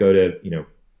 or I would go to,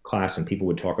 class and people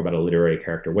would talk about a literary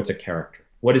character. What's a character?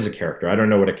 What is a character? I don't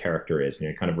know what a character is.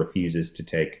 He kind of refuses to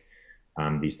take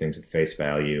these things at face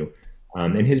value.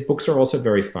 And his books are also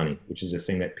very funny, which is a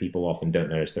thing that people often don't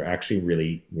notice. They're actually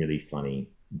really, really funny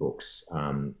books,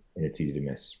 and it's easy to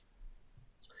miss.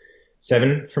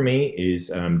 7 for me is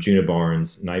Djuna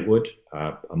Barnes' Nightwood,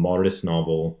 a modernist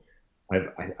novel.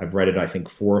 I've read it, I think,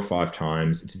 4 or 5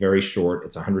 times. It's very short.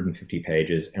 It's 150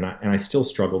 pages, and I still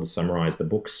struggle to summarize the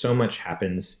book. So much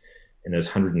happens in those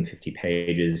 150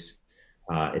 pages.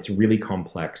 It's really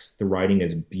complex. The writing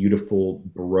is beautiful,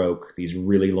 baroque, these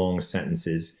really long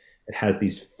sentences. It has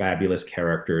these fabulous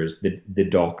characters. The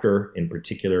doctor, in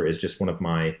particular, is just one of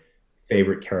my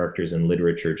favorite characters in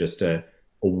literature. Just a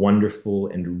wonderful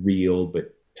and real,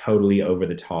 but totally over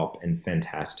the top and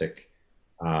fantastic,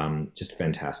 just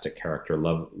fantastic character.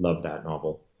 Love that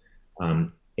novel.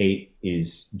 8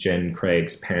 is Jen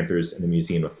Craig's Panthers in the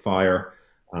Museum of Fire,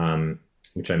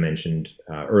 which I mentioned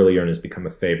earlier and has become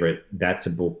a favorite. That's a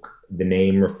book. The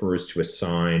name refers to a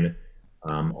sign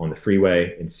on the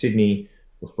freeway in Sydney,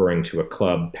 referring to a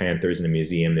club, Panthers in a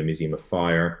Museum, the Museum of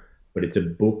Fire. But it's a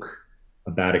book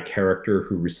about a character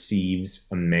who receives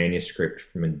a manuscript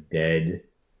from a dead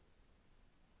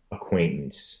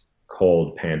acquaintance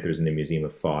called Panthers in the Museum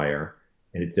of Fire.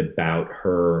 And it's about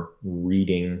her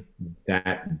reading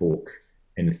that book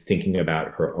and thinking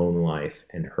about her own life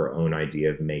and her own idea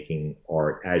of making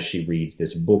art as she reads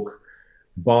this book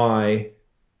by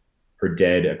her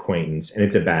dead acquaintance. And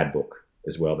it's a bad book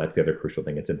as well. That's the other crucial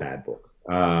thing. It's a bad book.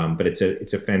 But it's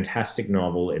a fantastic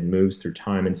novel. It moves through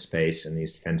time and space in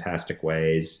these fantastic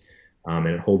ways. And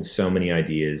it holds so many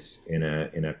ideas in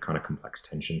a kind of complex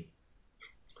tension.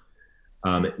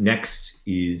 Next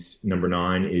is number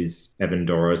 9 is Evan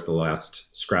Dora's The Last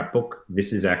Scrapbook.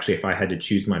 This is actually, if I had to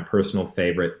choose my personal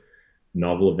favorite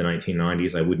novel of the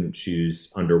 1990s, I wouldn't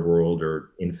choose Underworld or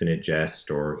Infinite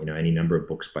Jest or any number of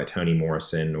books by Toni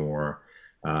Morrison or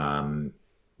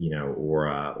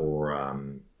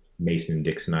Mason and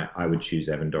Dixon. I would choose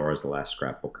Evan Dora's The Last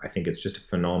Scrapbook. I think it's just a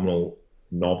phenomenal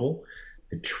novel.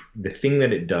 The thing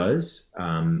that it does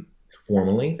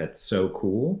formally that's so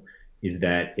cool is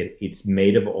that it's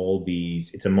made of all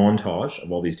these, it's a montage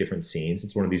of all these different scenes.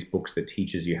 It's one of these books that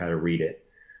teaches you how to read it.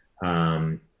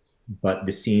 But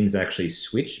the scenes actually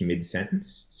switch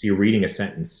mid-sentence. So you're reading a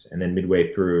sentence, and then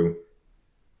midway through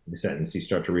the sentence, you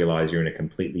start to realize you're in a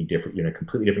completely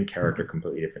different character,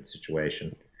 completely different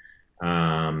situation.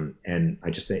 And I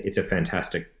just think it's a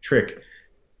fantastic trick.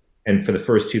 And for the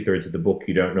first 2/3 of the book,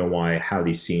 you don't know how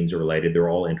these scenes are related. They're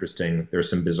all interesting. There are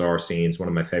some bizarre scenes. One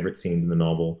of my favorite scenes in the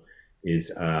novel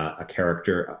is a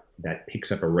character that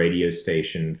picks up a radio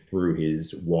station through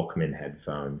his Walkman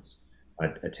headphones.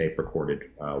 a tape recorded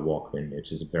Walkman,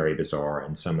 which is very bizarre,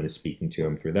 and someone is speaking to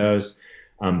him through those.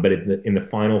 But in the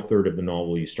final third of the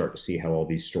novel, you start to see how all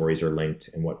these stories are linked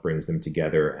and what brings them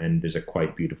together. And there's a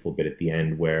quite beautiful bit at the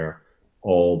end where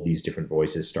all these different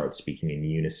voices start speaking in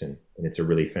unison. And it's a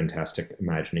really fantastic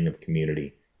imagining of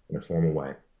community in a formal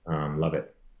way. Love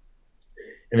it.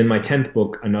 And then my 10th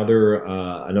book,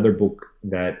 another book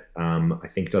that I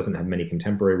think doesn't have many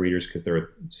contemporary readers because there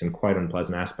are some quite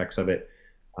unpleasant aspects of it,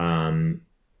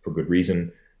 for good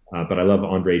reason. But I love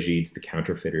André Gide's The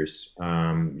Counterfeiters.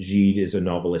 Gide is a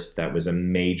novelist that was a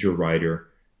major writer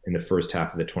in the first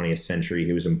half of the 20th century.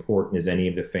 He was important as any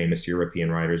of the famous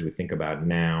European writers we think about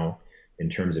now in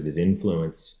terms of his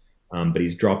influence. But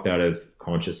he's dropped out of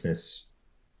consciousness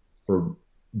for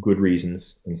good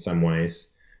reasons in some ways,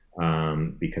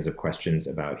 because of questions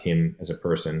about him as a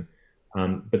person.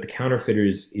 But The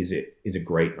Counterfeiters is a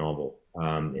great novel,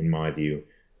 in my view.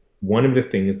 One of the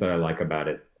things that I like about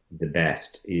it the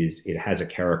best is it has a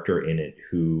character in it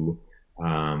who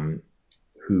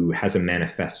has a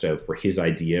manifesto for his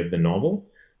idea of the novel,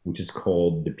 which is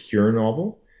called the pure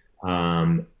novel.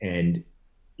 And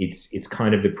it's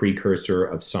kind of the precursor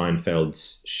of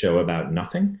Seinfeld's show about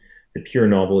nothing. The pure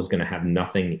novel is going to have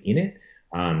nothing in it.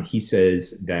 He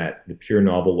says that the pure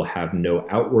novel will have no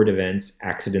outward events,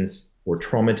 accidents, or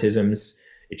traumatisms.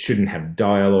 It shouldn't have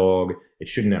dialogue. It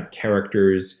shouldn't have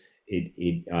characters.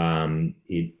 The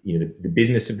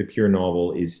business of the pure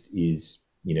novel is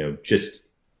just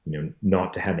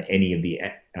not to have any of the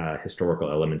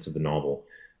historical elements of the novel.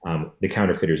 The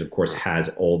Counterfeiters, of course, has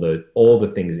all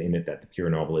the things in it that the pure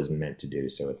novel isn't meant to do.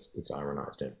 So it's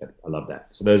ironized it, but I love that.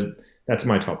 So that's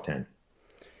my top 10.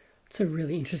 It's a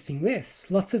really interesting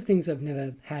list. Lots of things I've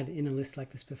never had in a list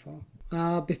like this before.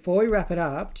 Before we wrap it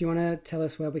up, do you want to tell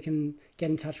us where we can get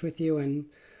in touch with you and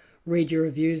read your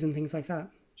reviews and things like that?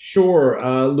 Sure.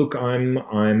 Look,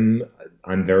 I'm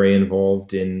very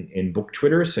involved in book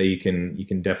Twitter, so you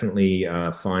can definitely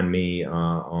find me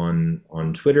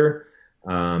on Twitter,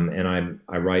 and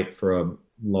I write for a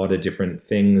lot of different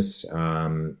things.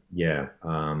 So yeah,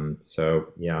 I'm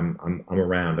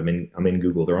around. I'm in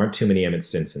Google. There aren't too many Emmett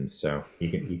Stinsons, so you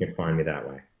can find me that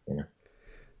way. Yeah.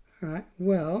 All right.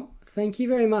 Well, thank you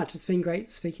very much. It's been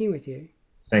great speaking with you.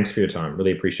 Thanks for your time.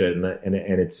 Really appreciate it, and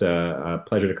it's a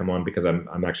pleasure to come on because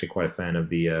I'm actually quite a fan of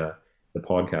the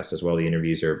podcast as well. The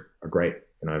interviews are great,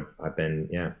 and I've been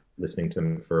listening to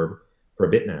them for a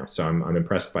bit now. So I'm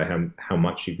impressed by how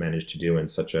much you've managed to do in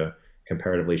such a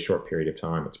comparatively short period of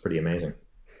time. It's pretty amazing.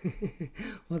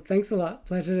 Well, thanks a lot.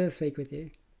 Pleasure to speak with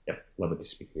you. Yeah, lovely to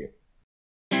speak with you.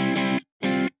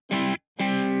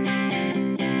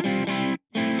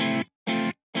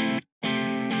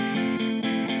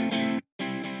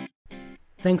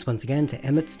 Thanks once again to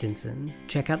Emmett Stinson.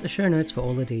 Check out the show notes for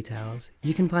all the details.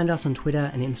 You can find us on Twitter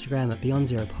and Instagram at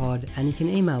BeyondZeroPod, and you can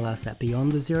email us at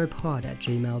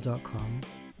beyondthezeropod@gmail.com.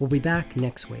 We'll be back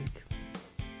next week.